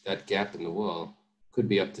breach, that gap in the wall, could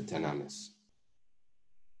be up to 10 amas.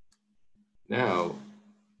 Now,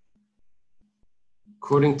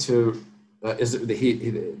 according to,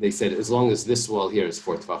 they said as long as this wall here is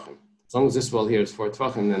 4 tvachim. As long as this wall here is 4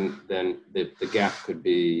 tvachim, then the gap could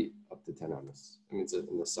be up to 10 amas. I mean, it's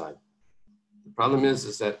on the side. The problem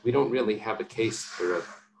is that we don't really have a case for Rav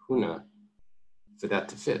Huna for that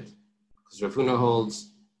to fit. Because Rav Huna holds,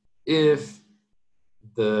 if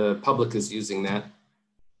the public is using that,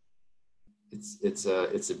 it's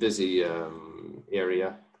a busy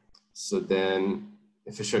area, so then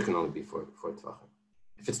it for sure can only be 4 tvachim.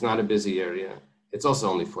 If it's not a busy area, it's also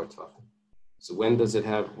only 4 tvachim. So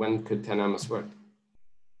when could 10 amas work?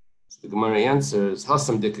 So the Gemara answers,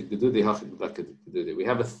 Hasam dikik gedudi, hachik gedudi. We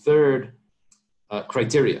have a third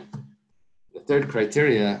criteria. The third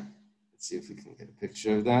criteria, let's see if we can get a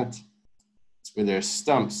picture of that. It's where there are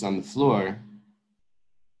stumps on the floor.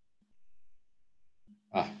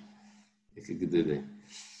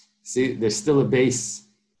 See, there's still a base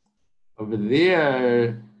Over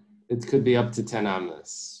there, it could be up to 10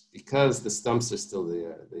 amas because the stumps are still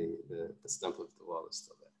there. The stump of the wall is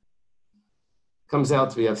still there. Comes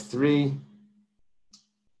out, we have three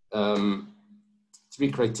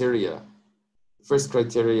criteria. The first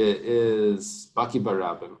criteria is Baki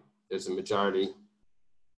Barabim. There's a majority.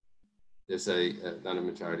 There's not a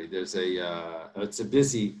majority. It's a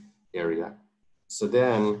busy area. So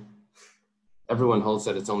then everyone holds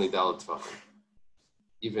that it's only Dalet Tvachim.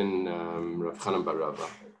 Even Rav Chanan bar Rava.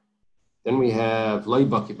 Then we have Loi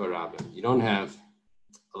Baki Barabim. You don't have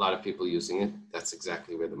a lot of people using it. That's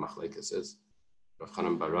exactly where the Machlekes is. Rav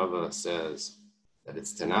Chanan bar Rava says that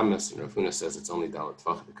it's 10 amas, and Rav Huna says it's only Dalet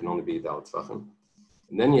Tvachim. It can only be Dalet Tvachim.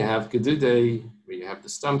 And then you have Gedudei, where you have the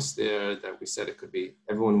stumps there that we said it could be.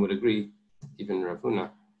 Everyone would agree, even Rav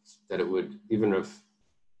Huna, that it would, even Rav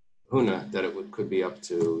Huna, that it could be up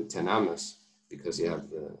to 10 amas because you have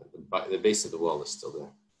the base of the wall is still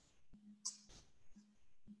there.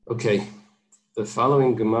 Okay, the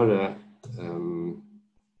following Gemara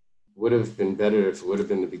would have been better if it would have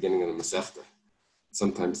been the beginning of the Masechta.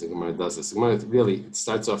 Sometimes the Gemara does this. The Gemara really, it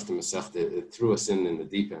starts off the Masechta, it threw us in the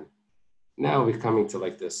deep end. Now we're coming to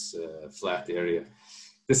like this flat area.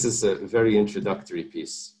 This is a very introductory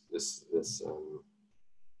piece.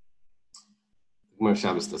 Gemara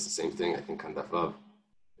Shabbos does the same thing, I think, on Daf Vav.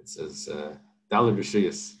 It says, Dalet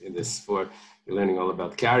Rishiyas, in this for, you're learning all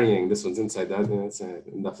about carrying. This one's inside that, and it's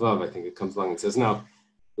in Daf Vav, I think it comes along and says, now,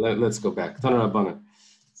 let's go back. Taner Rabbanan.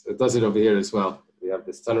 So it does it over here as well. We have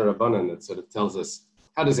this Taner Rabbanan that sort of tells us,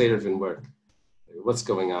 how does Eiruvin work? What's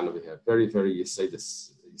going on over here? Very, very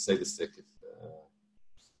Yisayistic,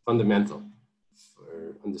 fundamental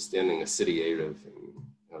for understanding a city Eruv and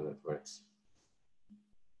how that works.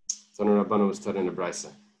 Taner Rabbanan was taught in a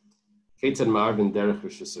Brisa. Ketzad Ma'arvin Derech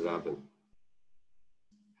Rishus Rabin.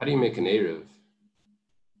 How do you make an Eruv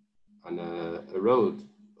on a road,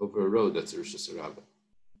 over a road that's a Rishus Rabin?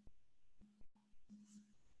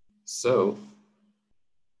 So,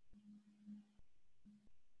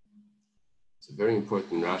 it's a very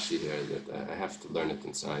important Rashi here that I have to learn it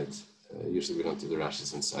inside. Usually we don't do the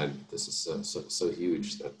Rashis inside, but this is so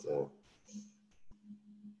huge that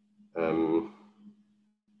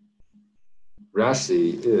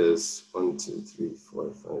Rashi is 1, 2, 3,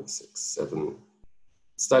 4, 5, 6, 7.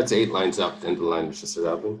 It starts 8 lines up, the end of the line, Rishus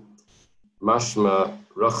Rabin. Mashma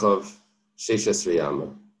Rachav Sheshes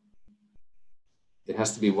Riyama. It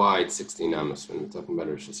has to be wide, 16 amas, when we're talking about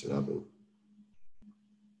Rishus Rabin.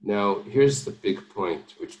 Now, here's the big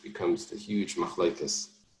point, which becomes the huge machlekes.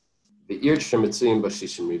 The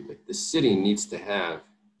city needs to have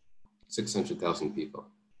 600,000 people.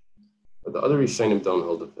 But the other Rishonim don't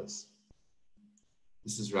hold of this.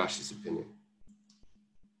 This is Rashi's opinion.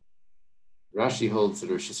 Rashi holds that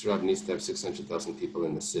Rishus Rabin needs to have 600,000 people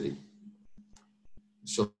in the city.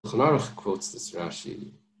 Shulchan Aruch quotes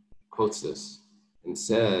this and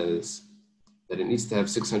says that it needs to have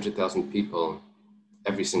 600,000 people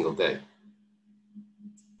every single day.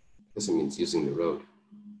 This means using the road.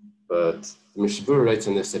 But the Mishabur writes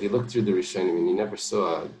on this that he looked through the Rishonim and he never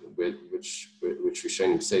saw which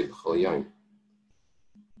Rishonim say B'chol Yom.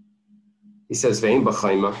 He says Ve'im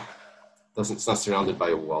B'chayma, it's not surrounded by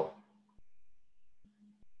a wall.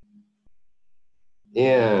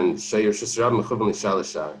 And Shayir Shusrab Mechuvan L'Shar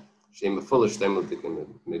L'Shar, Sheim Mefulish Dem L'Dikim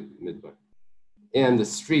Midbar. And the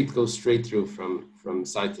street goes straight through from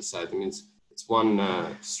side to side. It means it's one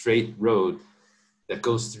straight road that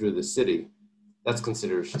goes through the city. That's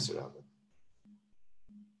considered Rishus Rabin.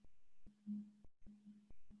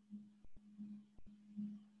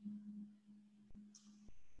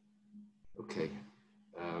 Okay.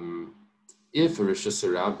 If a Rishus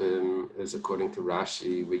Rabin is according to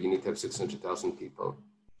Rashi, where you need to have 600,000 people,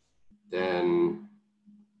 then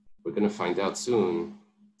we're going to find out soon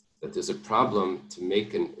that there's a problem to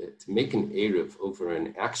make an Eruv over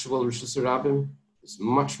an actual Rishus Rabin is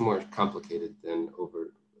much more complicated than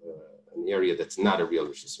over an area that's not a real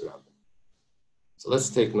Rishus Rabin. So let's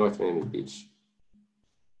take North Miami Beach.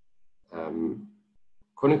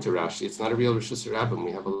 According to Rashi, it's not a real Rishus Rabin.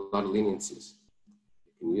 We have a lot of leniencies.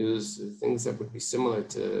 You can use things that would be similar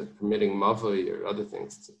to permitting Mavoi or other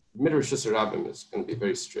things. Permit Rishus Rabin is going to be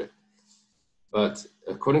very strict. But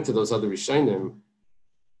according to those other Rishonim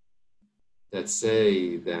that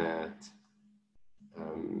say that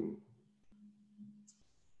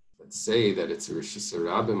it's a Rishus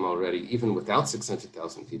Rabin already, even without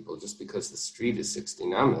 600,000 people, just because the street is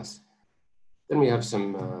 16 amas, then we have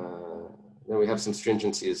some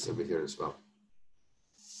stringencies over here as well.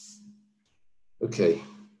 Okay.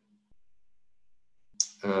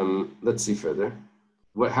 Let's see further.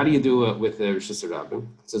 How do you do it with the Rishus Harabim?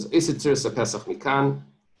 It says, Eset Tzuras HaPesach Mikan,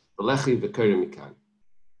 V'lechi V'Keri Mikan.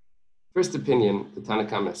 First opinion, the Tanna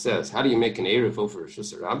Kama says, how do you make an Eruv over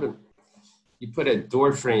Rishus Harabim? You put a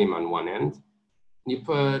door frame on one end, and you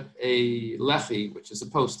put a lechi, which is a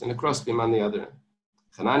post, and a crossbeam on the other end.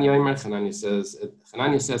 Chananya says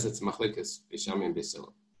it's machlekes Beishami and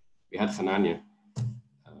Beisil. We had Chananya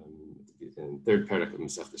in third parak of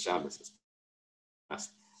Masechta Shabbos.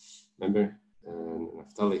 Remember,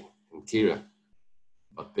 Naftali and Kira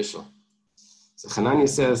about Bishul. So Chananya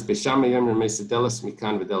says Beishami Yomer Meisedelas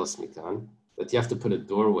Mikan V'Delas Mikan, that you have to put a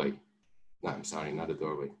doorway. No, I'm sorry, not a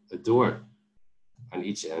doorway. A door on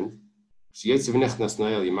each end. You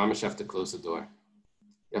mamish have to close the door.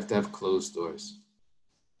 You have to have closed doors.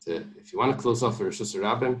 If you want to close off a Rishus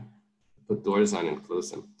Harabim, put doors on and close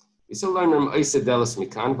them.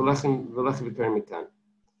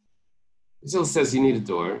 Yisrael says you need a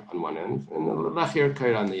door on one end and a lachir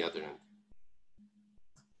kair on the other end.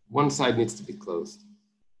 One side needs to be closed.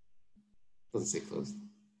 It doesn't say closed.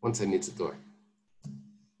 One side needs a door.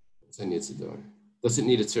 One side needs a door. Does it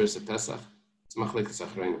need a tzuras of Pesach? It's machlekes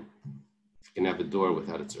achrayim. If you can have a door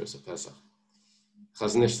without a tzuras of Pesach.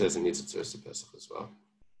 Chazon Ish says it needs a tzuras of Pesach as well.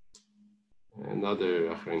 And other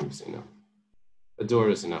achrayim say no. A door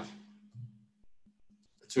is enough.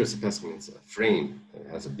 A tzuras of Pesach means a frame that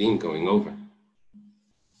has a beam going over.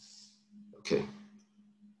 Okay.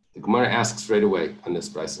 The Gemara asks right away on this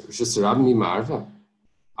brisa, Rishus Harabim Marva,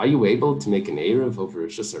 are you able to make an Eruv over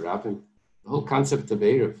Rishus Harabim? The whole concept of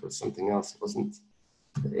Eruv was something else. It wasn't.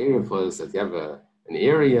 The Eruv was that you have an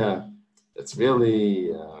area that's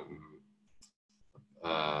really,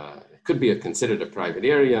 it could be considered a private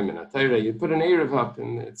area, Minatayra. You put an Eruv up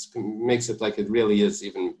and it makes it like it really is,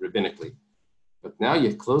 even rabbinically. But now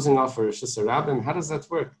you're closing off for Rishus Harabim. How does that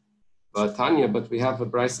work? Tanya, but we have a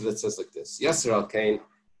brisa that says like this. Yasser al-Kain.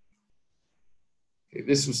 Okay,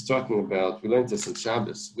 this was talking about, we learned this in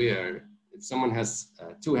Shabbos, where if someone has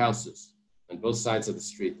two houses on both sides of the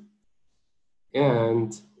street,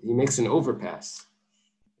 and he makes an overpass,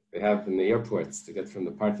 they have in the airports to get from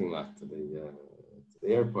the parking lot to the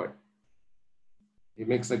airport, he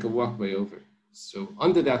makes like a walkway over. So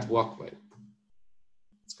under that walkway,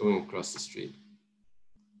 it's going across the street.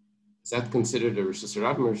 Is that considered a Rishus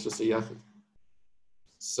Harabim or Rishus Yachid?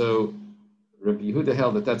 So Rabbi Yehuda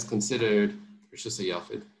held that that's considered Rishus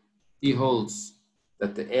Yachid. He holds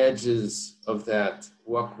that the edges of that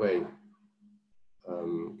walkway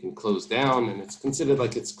can close down, and it's considered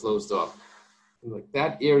like it's closed off. And like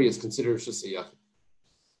that area is considered Rishus Yachid.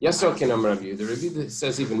 Yasser Kenam Rabbi Yehuda. Rabbi Yehuda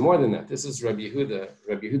says even more than that. This is Rabbi Yehuda.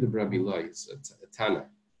 Rabbi Yehuda Rabbi Loi, he's a Tana,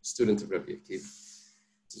 student of Rabbi Akiva.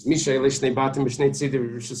 He's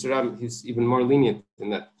even more lenient than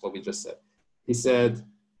that, what we just said. He said,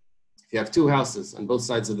 if you have two houses on both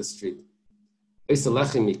sides of the street, you don't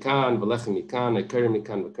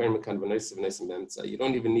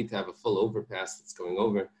even need to have a full overpass that's going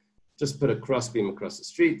over. Just put a crossbeam across the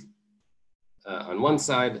street on one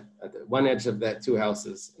side, at one edge of that two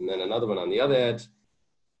houses, and then another one on the other edge.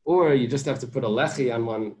 Or you just have to put a lechi on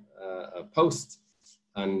one a post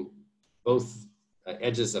on both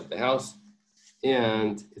edges of the house,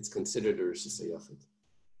 and it's considered a Rishus Yachid.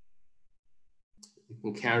 You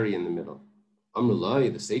can carry in the middle.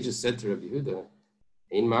 Amrullah, the sages said to Rabbi Yehuda,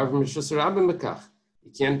 Ein marvim Rishus Harabim bekach.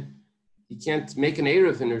 You can't make an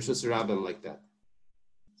Eruv in Rishus Harabim like that.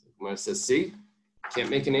 So Gemara says, see, you can't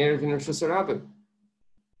make an Eruv in Rishus Harabim.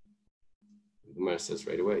 Gemara says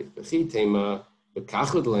right away,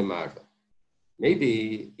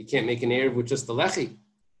 maybe you can't make an Eruv with just a lechi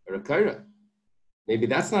or a kaira. Maybe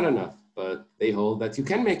that's not enough, but they hold that you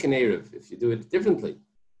can make an Eruv if you do it differently.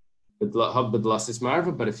 But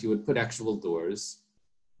if you would put actual doors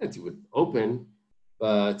that you would open,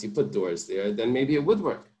 but you put doors there, then maybe it would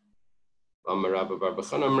work. Rabbi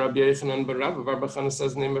Barbachana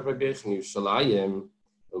says name of Rabbi Yishalayim,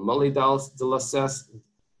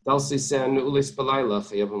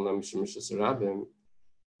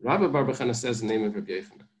 Rabbi Barbachana says the name of Rabbi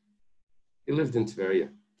Yechana. He lived in Tveria,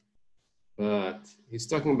 but he's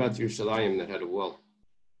talking about Yerushalayim that had a wall.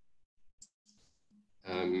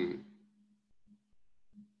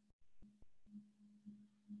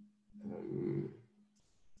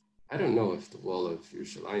 I don't know if the wall of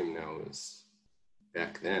Yerushalayim now is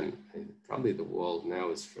back then. Probably the wall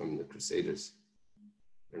now is from the Crusaders.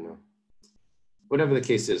 I don't know. Whatever the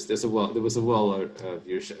case is, there's a wall. There was a wall of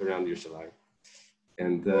around Yerushalayim,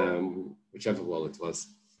 and whichever wall it was.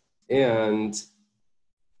 And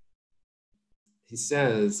he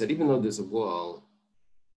says that even though there's a wall,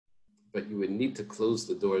 but you would need to close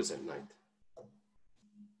the doors at night.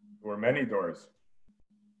 There were many doors.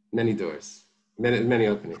 Many doors, many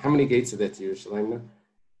openings. How many gates are there to Yerushalayim now?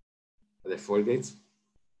 Are there 4 gates?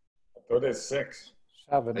 I thought there's 6.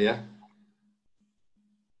 7. Oh, yeah?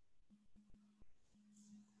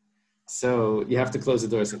 So you have to close the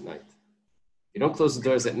doors at night. If you don't close the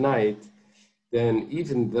doors at night, then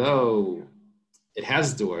even though it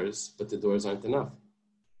has doors, but the doors aren't enough.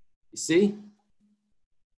 You see?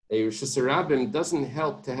 A Rosh Hashanah doesn't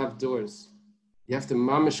help to have doors. You have to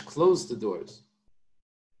mamish close the doors.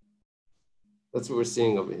 That's what we're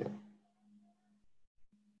seeing over here.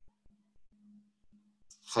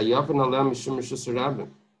 You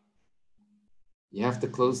have to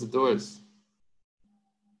close the doors.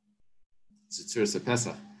 It's a Tzuras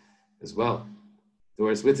Pesach as well.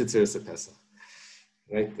 Doors with the Tzuras Pesach.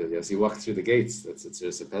 Right? As you walk through the gates, that's a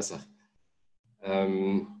Tzuras Pesach.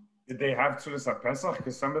 Did they have Tzuras Pesach?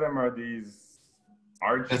 Because some of them are these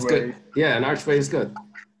archways. That's good. Yeah, an archway is good.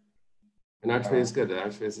 An archway is good. An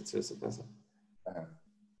archway is a Tzuras Pesach.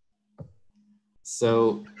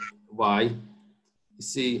 So, why? You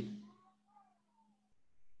see,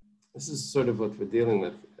 this is sort of what we're dealing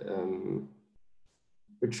with.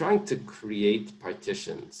 We're trying to create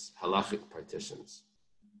partitions, halachic partitions.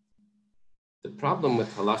 The problem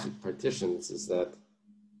with halachic partitions is that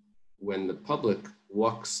when the public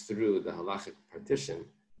walks through the halachic partition,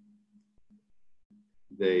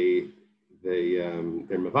 they're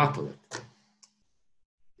mevatel it.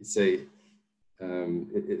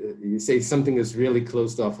 You say something is really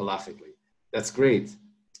closed off halachically. That's great,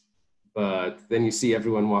 but then you see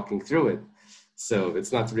everyone walking through it. So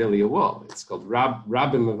it's not really a wall. It's called Rabbim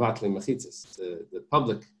Mevatli Mechitzas. The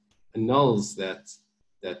public annuls that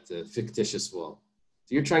fictitious wall.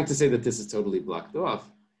 So you're trying to say that this is totally blocked off,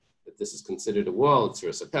 that this is considered a wall, it's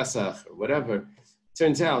Rosh Pesach or whatever.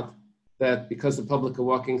 Turns out that because the public are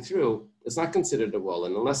walking through, it's not considered a wall.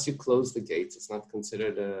 And unless you close the gates, it's not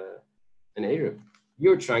considered an Eruv.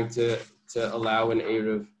 You're trying to allow an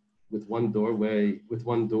Eruv with one doorway, with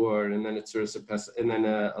one door, and then it's Rosh Pesach, and then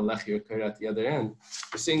a Lechi or Kara at the other end.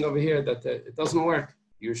 We're seeing over here that it doesn't work.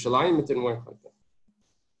 Yerushalayim, it didn't work like that.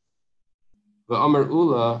 But Amar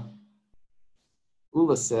Ula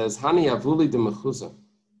says, Hani Avuli de Mechuzah.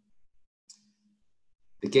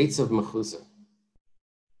 The gates of Mechuzah.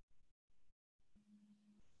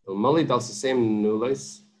 Mali dal sasem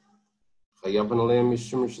nulais. Chayavan aleim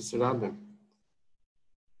mishum shesarabim.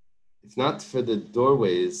 If not for the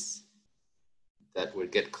doorways that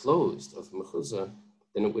would get closed of Mechuzah,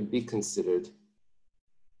 then it would be considered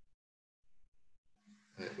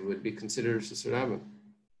Shesarabim.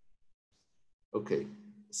 Okay,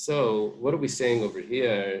 so what are we saying over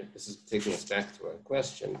here? This is taking us back to our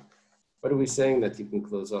question. What are we saying that you can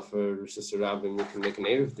close off a Rosh Hashanah, you can make an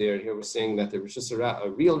Eruv there? Here we're saying that a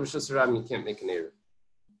real Rosh Hashanah, you can't make an Eruv.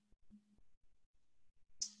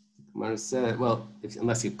 Gemara said, well,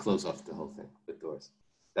 unless you close off the whole thing, the doors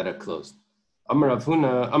that are closed. Amar Rav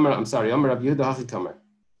Yehuda Hachikamar.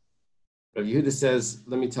 Rav Yehuda says,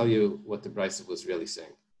 let me tell you what the Brisa was really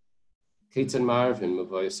saying. Keitzan Marvin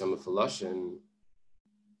Mavaya Samafalashin.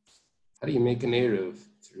 How do you make an Eruv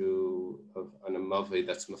on a Mavai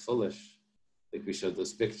that's Mafalish? Like we showed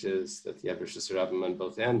those pictures that you have Rosh Hashanah on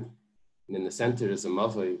both ends. And in the center is a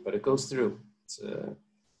Mavai, but it goes through. You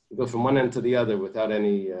go from one end to the other without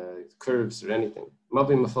any curves or anything.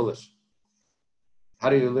 Mavai Mafalish. How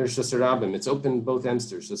do you learn Rosh Hashanah? It's open both ends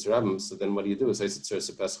to Rosh Hashanah. So then what do?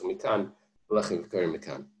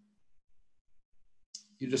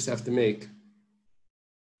 You just have to make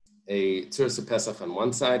a Tzuras Pesach on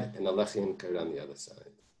one side and a Lechi and Kar on the other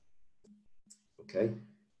side. Okay?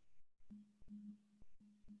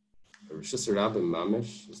 A Rosh Hashanah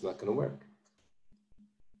Mamish is not going to work.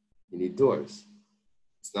 You need doors.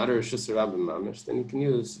 It's not a Rosh Hashanah Mamish, then you can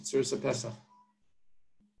use Tzuras Pesach.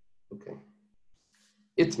 Okay.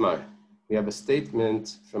 Itmar. We have a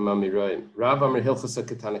statement from Amiroim. Rav Amar Hilchasa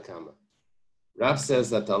Ketanakama. Rav says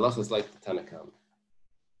that the halacha is like the Tanakama.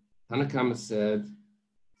 Tanakama said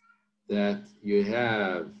that you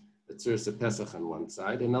have a Tzuras Pesach on one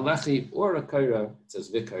side and a Lechi or a Kaira, it says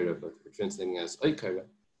Vikaira, but we're translating as Oikaira,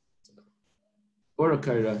 or a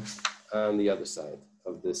Kaira on the other side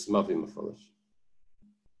of this Mavi Mafalish.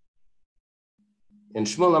 And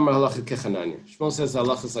Shmuel Amar halacha kechananya. Shmuel says the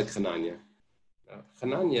halacha is like Chananya.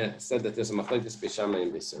 Chananya said that there's a machlekes Beis Shammai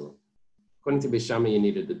and Beis Hillel. According to Beis Shammai, you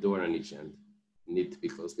needed a door on each end. It needed to be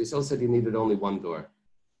closed. Beis Hillel said you needed only one door.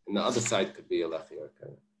 And the other side could be a lechi or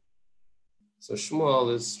kaira. So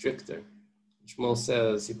Shmuel is stricter. Shmuel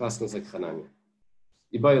says he passes like Chananya.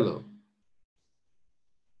 Ibaylo.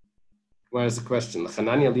 Where's the question?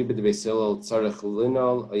 Chananya libe de Beis Hillel tzarech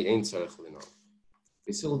linol or ain't tzarech linol.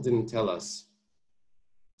 Beis Hillel didn't tell us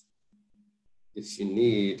if you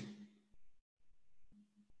need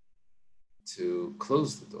to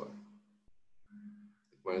close the door.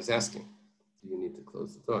 When I was asking, do you need to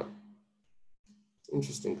close the door?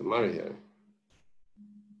 Interesting Gemara here.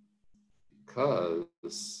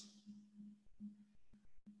 Because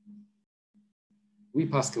we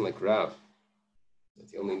paskin like Rav,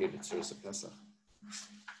 that you only need a tzuras of Pesach.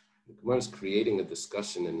 The Gemara is creating a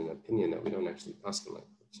discussion and an opinion that we don't actually paskin like,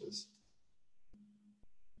 which is,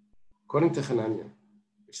 according to Hananya,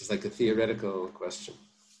 which is like a theoretical question.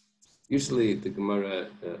 Usually the Gemara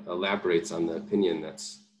elaborates on the opinion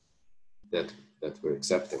that we're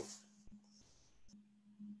accepting.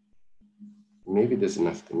 Maybe there's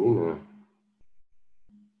enough kamina.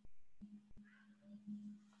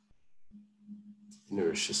 In a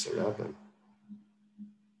Rosh Hashanah.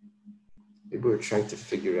 Maybe we're trying to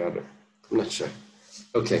figure out I'm not sure.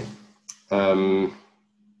 Okay. So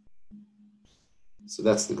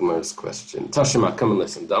that's the Gemara's question. Tashima, come and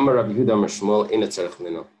listen. The Amar Rabbi Yehuda Amar Shmuel Eina Tzarech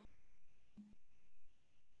Lino.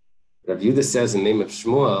 Rabbi Yehuda says in the name of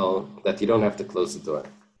Shmuel that you don't have to close the door.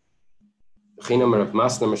 You don't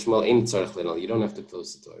have to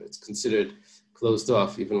close the door. It's considered closed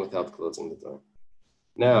off even without closing the door.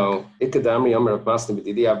 Now, some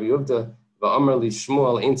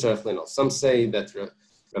say that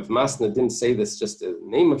Rav Masna didn't say this just the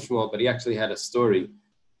name of Shmuel, but he actually had a story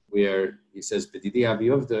where he says, I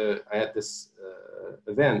had this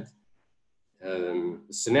event,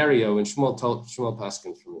 scenario, and Shmuel told Shmuel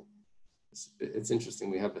Paskin for me. It's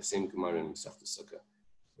interesting, we have the same Gemara in Masechta Sukkah,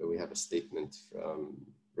 where we have a statement from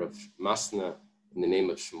Rav Masna in the name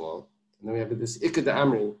of Shmuel, and then we have this Ikad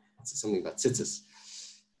Amri, it's something about tzitzis.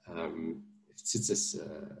 If tzitzis,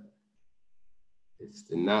 if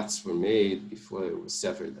the knots were made before it was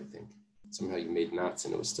severed, I think. Somehow you made knots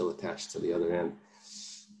and it was still attached to the other end.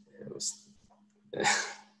 It was, I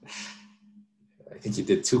think you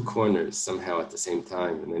did two corners somehow at the same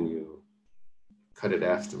time and then you cut it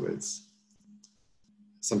afterwards.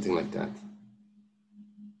 Something like that.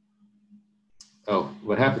 Oh,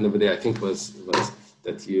 what happened over there, I think, was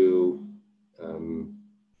that you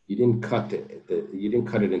didn't cut it. You didn't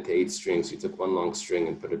cut it into 8 strings. You took one long string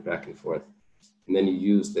and put it back and forth, and then you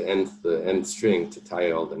used the end string to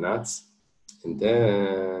tie all the knots, and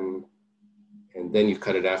then you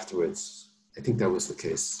cut it afterwards. I think that was the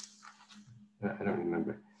case. I don't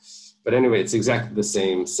remember, but anyway, it's exactly the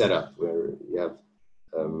same setup where you have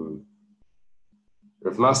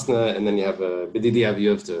Rav Masna, and then you have a B'didi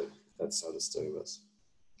Aviyuvta. That's how the story was.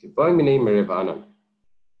 They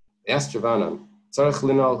asked Rav Anan, Tzarech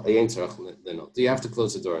linol, ayin tzarech linol. Do you have to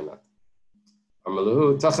close the door or not?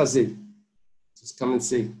 Amalahu tachazi. Just come and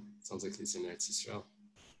see. Sounds like he's in Eretz Yisrael.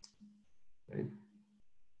 Right?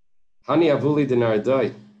 Hani avuli de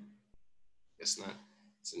Nardai. Guess not.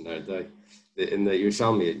 It's in Nardai. In the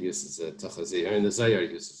Yerushalmi it uses a tachazi, or in the Zayar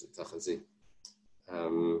it uses a tachazi.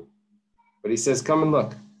 But he says, come and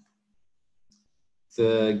look.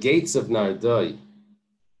 The gates of Nardai,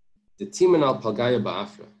 the Timan al Palgaya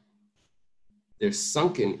Ba'afra, they're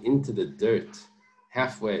sunken into the dirt,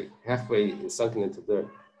 halfway sunken into dirt.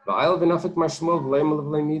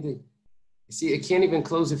 You see, it can't even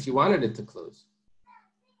close if you wanted it to close.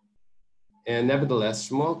 And nevertheless,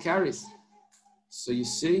 Shmuel carries. So you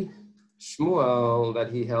see, Shmuel, that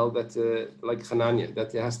he held that, like Hananya, that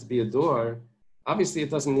there has to be a door, obviously it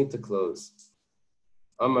doesn't need to close.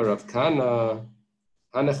 Amar Rav Kana,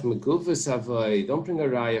 Hanach Megufus Havai, don't bring a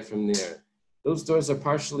raya from there. Those doors are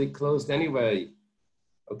partially closed anyway.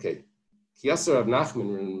 Okay. Kiyasar Rav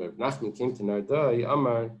Nachman, when Rav Nachman came to Nardai,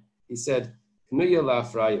 Amar, he said, Knuya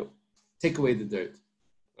la'afrayo, take away the dirt.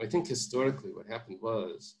 I think historically what happened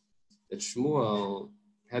was that Shmuel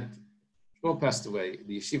passed away,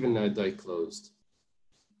 the yeshiva in Nardai closed.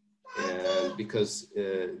 And because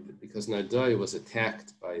Nardai was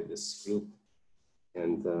attacked by this group,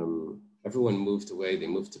 and everyone moved away, they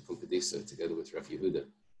moved to Pumbedisa together with Rav Yehuda.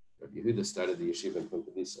 Rav Yehuda started the yeshiva in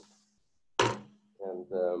Pumbedisa. And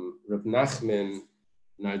Rav Nachman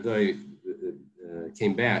Nardai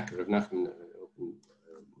came back. Rav Nachman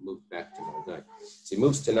moved back to Nardai. So he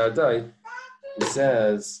moves to Nardai. He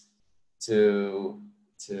says to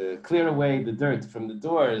clear away the dirt from the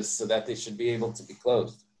doors so that they should be able to be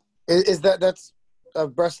closed. That's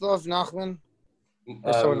Breslov Nachman?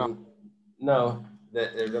 Or someone else? No,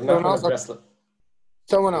 Rav Nachman of Breslov.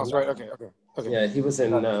 Someone else, right? Okay. Yeah, he was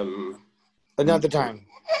in another time,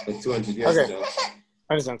 like 200 years ago.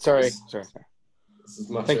 I understand. Sorry. This is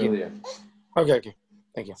much earlier. Okay.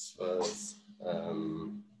 Thank you. This was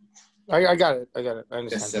I got it. I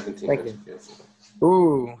understand. 1700 years ago.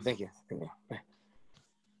 Ooh, thank you.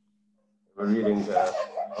 We're reading the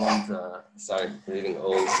sorry, reading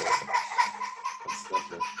old stuff here. One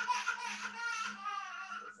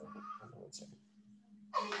second.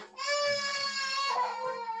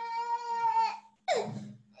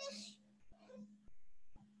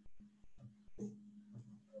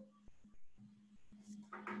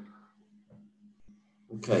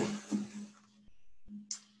 Okay.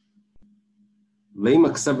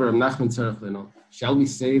 Shall we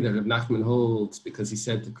say that Reb Nachman holds, because he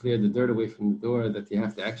said to clear the dirt away from the door, that you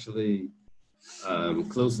have to actually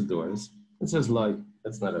close the doors? It says lie.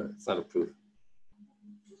 It's not a proof.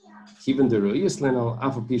 Even though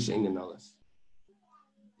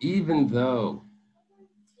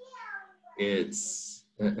it's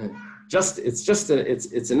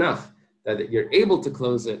enough that you're able to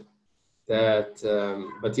close it,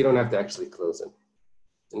 but you don't have to actually close it.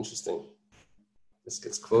 Interesting. This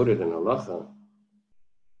gets quoted in halacha.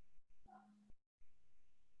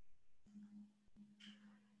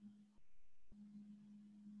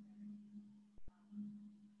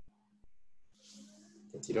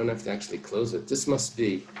 That you don't have to actually close it. This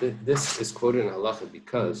is quoted in halacha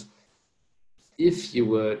because if you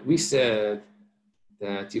would, we said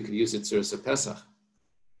that you could use it Tzuras Pesach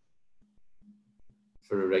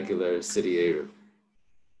for a regular city Eruv.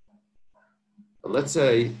 But let's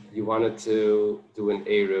say you wanted to do an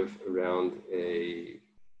Eruv around a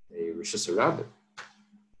Rosh Hashanah.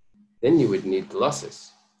 Then you would need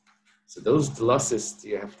glasses. So those glasses,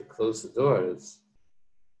 you have to close the doors.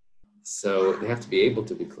 So they have to be able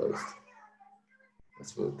to be closed.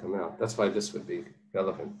 That's what would come out. That's why this would be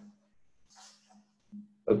relevant.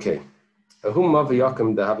 Okay. Now, we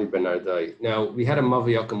had a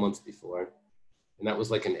Mavayakum once before, and that was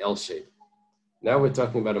like an L shape. Now we're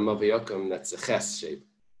talking about a Mavayakum that's a Ches shape.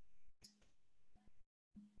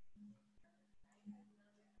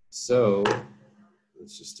 So,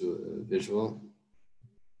 let's just do a visual.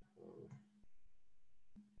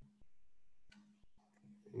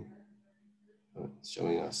 It's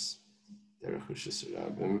showing us Derech Rosh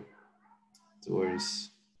Hashanah doors.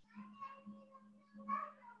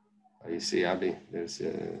 Oh, you see, Abby, there's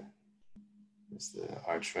the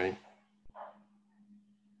archway.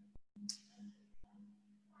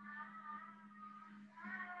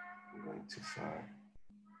 I'm going too far.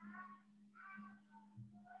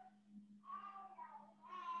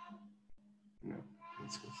 No,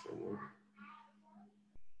 let's go further.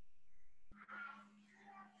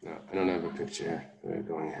 No, I don't have a picture here. We're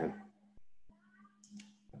going ahead.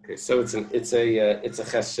 Okay, so it's a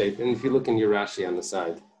ches shape, and if you look in your Rashi on the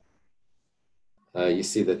side, you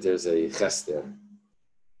see that there's a ches there,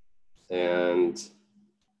 and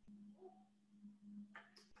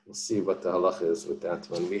we'll see what the halacha is with that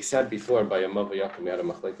one. We said before by a Mavayakum, we had a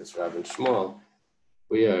machlekes Rav and Shmuel,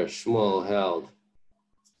 where Shmuel held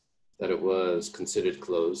that it was considered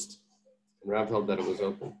closed, and Rav held that it was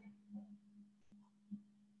open.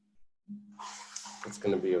 It's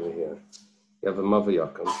going to be over here. You have a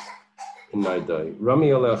Mavayakum in Naidai.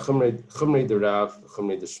 Rami Ola Chumrei de Rav,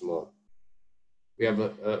 Chumrei de Shmuel.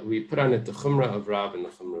 We put on it the Chumrah of Rav and the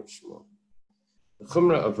Chumrah of Shmuel. The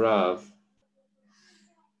Chumrah of Rav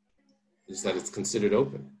is that it's considered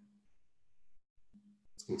open.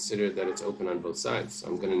 It's considered that it's open on both sides. So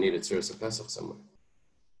I'm going to need a Tzuras Pesach somewhere.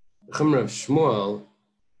 The Chumrah of Shmuel,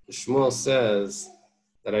 the Shmuel says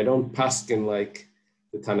that I don't paskin like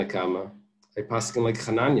the Tanakama. I paskin like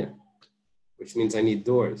Chananya, which means I need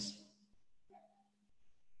doors.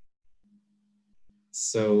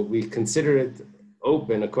 So we consider it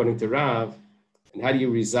open according to Rav. And how do you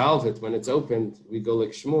resolve it when it's opened? We go like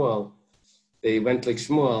Shmuel. They went like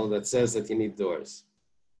Shmuel that says that you need doors.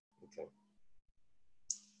 Okay.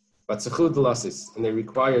 But Tzachud Lasis, and they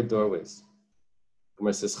require doorways.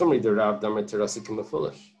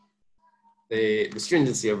 The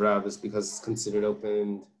stringency of Rav is because it's considered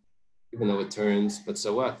open, even though it turns, but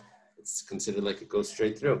so what? It's considered like it goes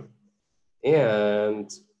straight through.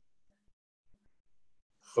 And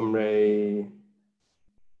Chumrei,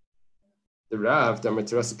 the Rav, Damar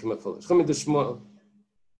Terasa Kimafulish. Chumrei the Shmuel.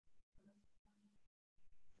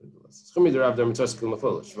 Chumrei the Rav, Damar Terasa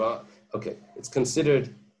Kimafulish. Okay, it's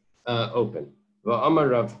considered open. V'amar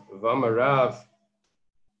Rav,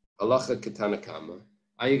 halacha ketanakama.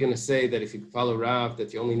 Are you going to say that if you follow Rav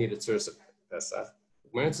that you only need a Tzuras Pesach?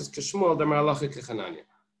 It says Kishmuel Damar halacha kechananya.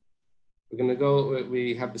 We're going to go.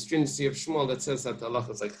 We have the stringency of Shmuel that says that the halacha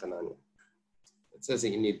is like Chananya. It says that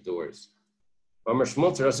you need doors. But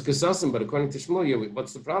according to Shmuel,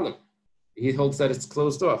 what's the problem? He holds that it's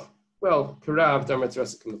closed off. Well, Rav Damar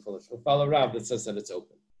Terasa Kimafulish. We'll follow Rav that says that it's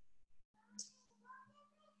open.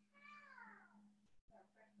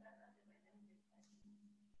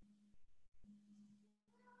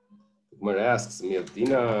 Gemara asks, "Mi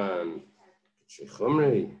avdina and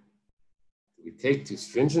chumri? Do we take two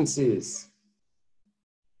stringencies?"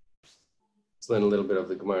 Let's learn a little bit of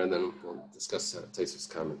the Gemara, and then we'll discuss Tosfos'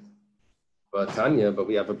 comment. But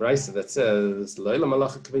we have a brisa that says, "Lo'ila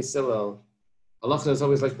malacha k'beis Hillel." Halacha is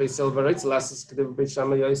always like Beis Hillel,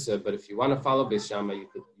 but if you want to follow Beis Shammai,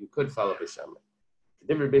 you could follow Beis Shammai.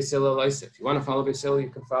 If you want to follow Beis Hillel, you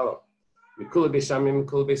can follow. Mikula Beis Shammai,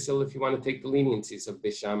 Mikula Beis Hillel, if you want to take the leniencies of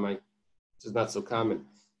Beis Shammai, which is not so common,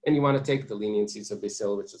 and you want to take the leniencies of Beis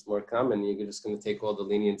Hillel, which is more common, you're just going to take all the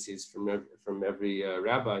leniencies from every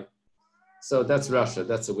rabbi. So that's Rasha,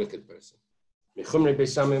 that's a wicked person. Mechumrei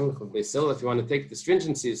Beis Shammai, Beis Hillel, if you want to take the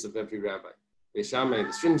stringencies of every rabbi, Beis Shammai,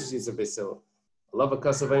 the stringencies of Beis Hillel. The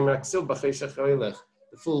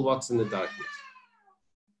fool walks in the darkness.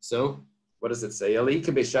 So, what does it say?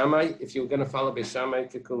 If you're going to follow Beis Shammai,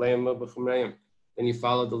 then you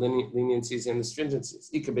follow the leniencies and the stringencies.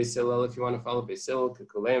 If you want to follow Beis Hillel,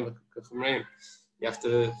 you have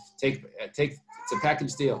to take. It's a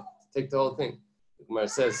package deal. Take the whole thing. The Gemara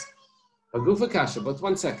says, "Hagufa kasha." But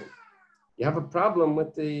 1 second, you have a problem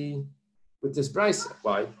with this brisa.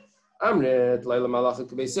 Why?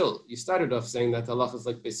 You started off saying that halacha is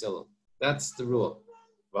like Beis Hillel. That's the rule.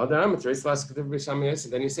 Then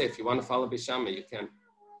you say, if you want to follow Beis Shammai, you can.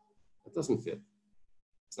 That doesn't fit.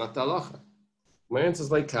 It's not the halacha. My answer is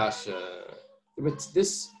like kasha.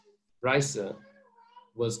 This brisa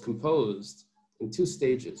was composed in 2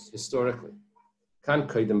 stages historically. Kan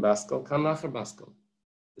koydem baskel, kan nachar baskel.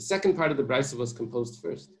 The second part of the brisa was composed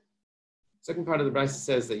first. The second part of the brisa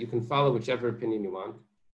says that you can follow whichever opinion you want.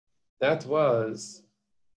 That was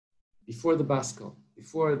before the Baskel,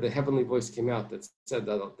 before the heavenly voice came out that said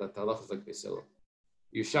that halacha is like Beis Hillel.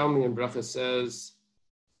 Yerushalmi and Bracha says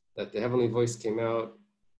that the heavenly voice came out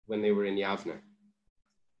when they were in Yavne.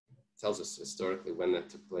 It tells us historically when that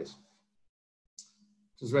took place.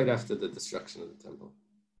 It was right after the destruction of the temple.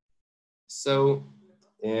 So,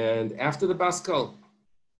 and after the Baskel,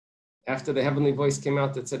 after the heavenly voice came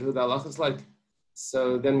out that said who the halacha is like,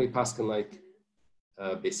 so then we paskin like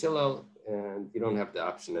Beis Hillel, and you don't have the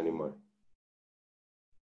option anymore.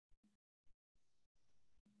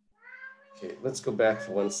 Okay, let's go back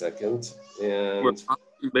for 1 second. And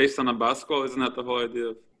based on a Baskel, isn't that the whole idea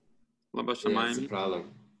of Labba Shamayim? Yeah, it's a problem.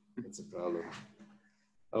 It's a problem.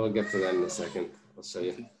 I will get to that in a second. I'll show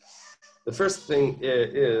you. The first thing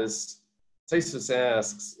is, Tosfos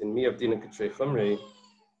asks in Mi Avdina K'trei Chumrei,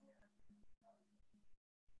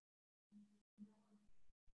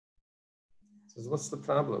 says, what's the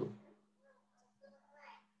problem?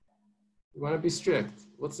 You want to be strict.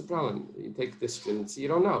 What's the problem? You take this stringency, you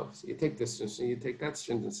don't know. So you take this stringency, you take that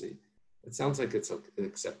stringency. It sounds like it's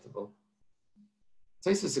acceptable.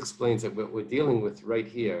 Tosfos explains that what we're dealing with right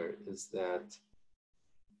here is that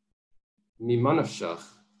Mimanavshach,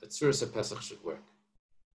 a Tzuras HaPesach should work.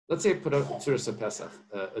 Let's say I put a Tzuras HaPesach,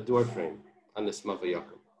 a door frame on this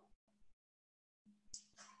Mavayakum.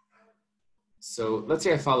 So let's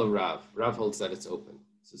say I follow Rav. Rav holds that it's open.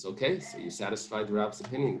 Says, okay, so you satisfied Rav's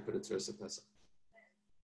opinion, you put a Tzuras HaPesach.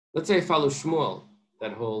 Let's say I follow Shmuel,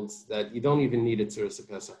 that holds that you don't even need a Tzuras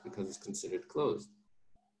HaPesach because it's considered closed.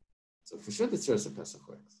 So for sure the Tzuras HaPesach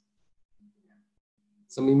works.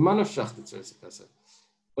 So Mimanavshach the Tzuras HaPesach.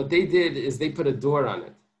 What they did is they put a door on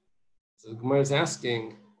it. So the Gemara is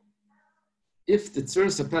asking, if the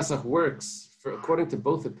Tzuras HaPesach works according to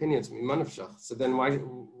both opinions, Mimanavshach, so then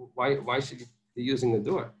why should you be using the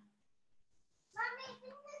door?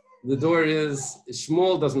 The door is,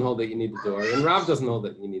 Shmuel doesn't hold that you need the door, and Rav doesn't hold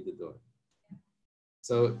that you need the door.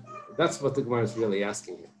 So that's what the Gemara is really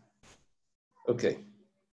asking here. Okay,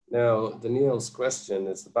 now Daniel's question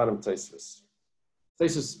is the bottom Tosfos.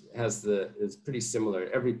 Tosfos is pretty similar.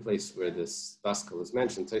 Every place where this Baskel is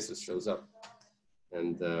mentioned, Tosfos shows up.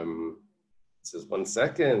 And it says, 1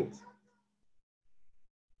 second.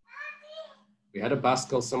 We had a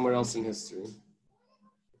Baskel somewhere else in history.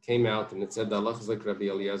 It came out and it said, Allah is like Rabbi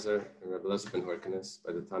Eliezer and Rabbi Eliezer ben Horkenes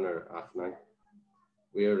by the Tanner Achnai,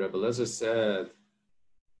 where Rabbi Eliezer said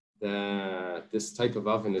that this type of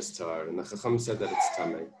oven is tar, and the Chacham said that it's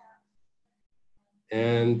tamei.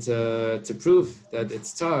 And to prove that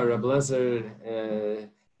it's tar, Rabbi Eliezer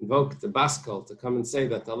invoked the Baskel to come and say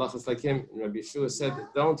that Allah is like him. And Rabbi Yeshua said,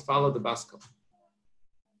 don't follow the Baskel.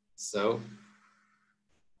 So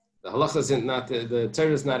the halacha is not, the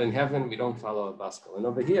Torah is not in heaven, we don't follow a Baskel. And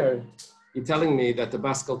over here, you're telling me that the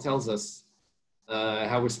Baskel tells us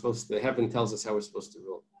how we're supposed to, heaven tells us how we're supposed to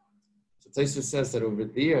rule. So Tosfos says that over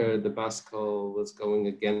there, the Baskel was going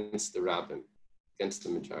against the Rabbin, against the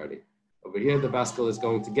majority. Over here, the Baskel is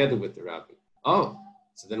going together with the Rabbin. Oh,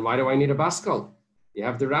 so then why do I need a Baskel? You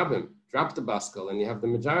have the Rabbin. drop the baskel and you have the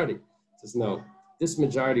majority. It says, no, this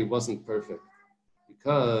majority wasn't perfect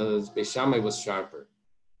because Beis Shammai was sharper.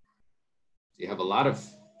 So you have a lot of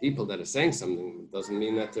people that are saying something. It doesn't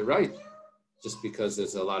mean that they're right. Just because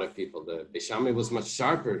there's a lot of people. The Beis Shammai was much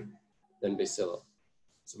sharper than Beis Hillel.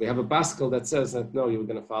 So we have a baskel that says that, no, you were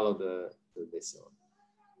going to follow the Beis Hillel.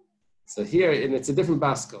 So here, and it's a different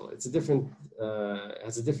baskel. It's a different,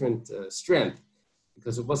 has a different strength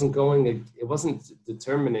because it wasn't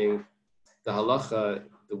determining the halacha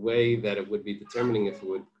the way that it would be determining if it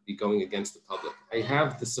would be going against the public. I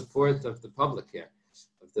have the support of the public here,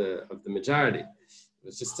 of the majority. It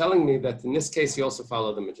was just telling me that in this case, you also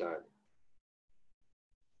follow the majority.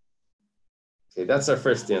 Okay, that's our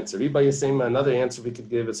first answer. Riba Yisema, another answer we could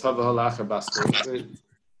give is Hava Halacha Baskel.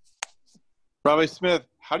 Rabbi Smith,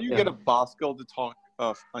 how do you get a baskel to talk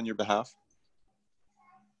on your behalf?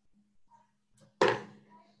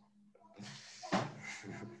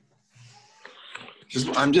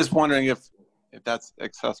 I'm just wondering if that's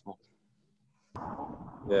accessible.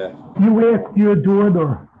 Yeah. You ask your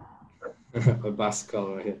daughter. A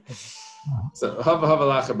baskel right here. So Hava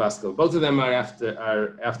Halacha Baskel. Both of them are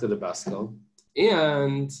after the baskel.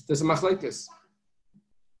 And there's a machlekes.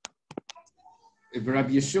 If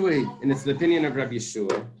Rabbi Yeshua, and it's the opinion of Rabbi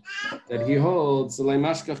Yeshua, that he holds the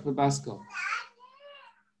mashkach b'baskel.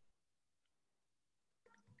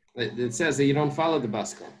 It says that you don't follow the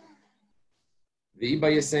baskel. The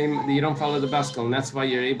Iba is saying that you don't follow the baskel, and that's why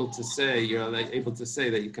you're able to say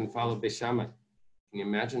that you can follow Beis Shammai. Can you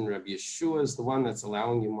imagine? Rabbi Yeshua is the one that's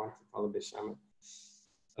allowing you more to follow Beis Shammai.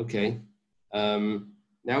 Okay.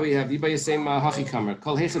 Now we have Iba Yisema Hachikamer.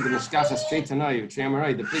 Kol Hechad the Mishkachas Treitanayu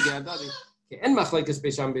Treamarai the Pliga Adadi. En Machlekes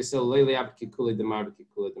Beis Shammai Beisil Leili Abki Kuli Demar Bki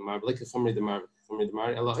Kuli Demar Bleke Chumri Demar Chumri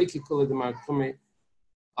Demar Elo Iki Kuli Demar Chumri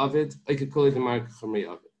Avid Iki Kuli Demar Chumri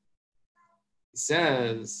Avid. He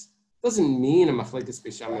says doesn't mean a Machlekes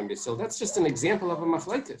Beis Shammai Beisil. That's just an example of a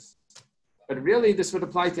Machlekes. But really, this would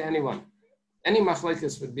apply to anyone. Any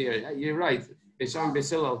Machlekes would be. You're right. Beis Shammai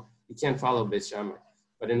Beisil you can't follow Beis Shammai.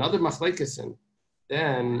 But in other Machlekes,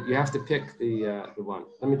 then you have to pick the one.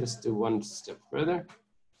 Let me just do one step further.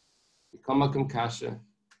 Kasha.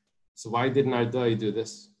 So why didn't Ardai do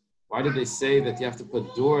this? Why did they say that you have to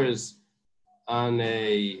put doors on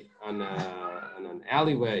an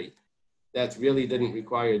alleyway that really didn't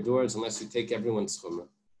require doors unless you take everyone's chumrah?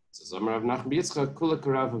 So Zamar Rav Nachman Yitzchak Kula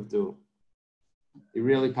Karav Avdu. You're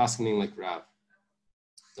really paskening like Rav.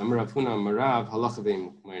 Zamar Rav Huna Marav Halacha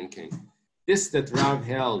Ve'im Marin Kain. This that Rav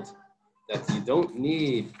held that you don't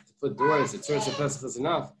need to put doors, that Tzur Pesach is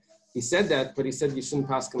enough. He said that, but he said you shouldn't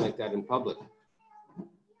paskin like that in public.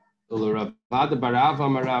 What about Ravada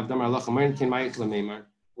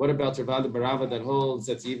Barava that holds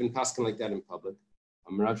that you even paskin like that in public?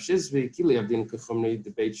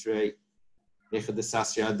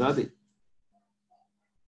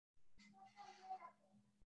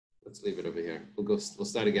 Let's leave it over here. We'll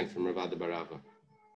start again from Ravada Barava.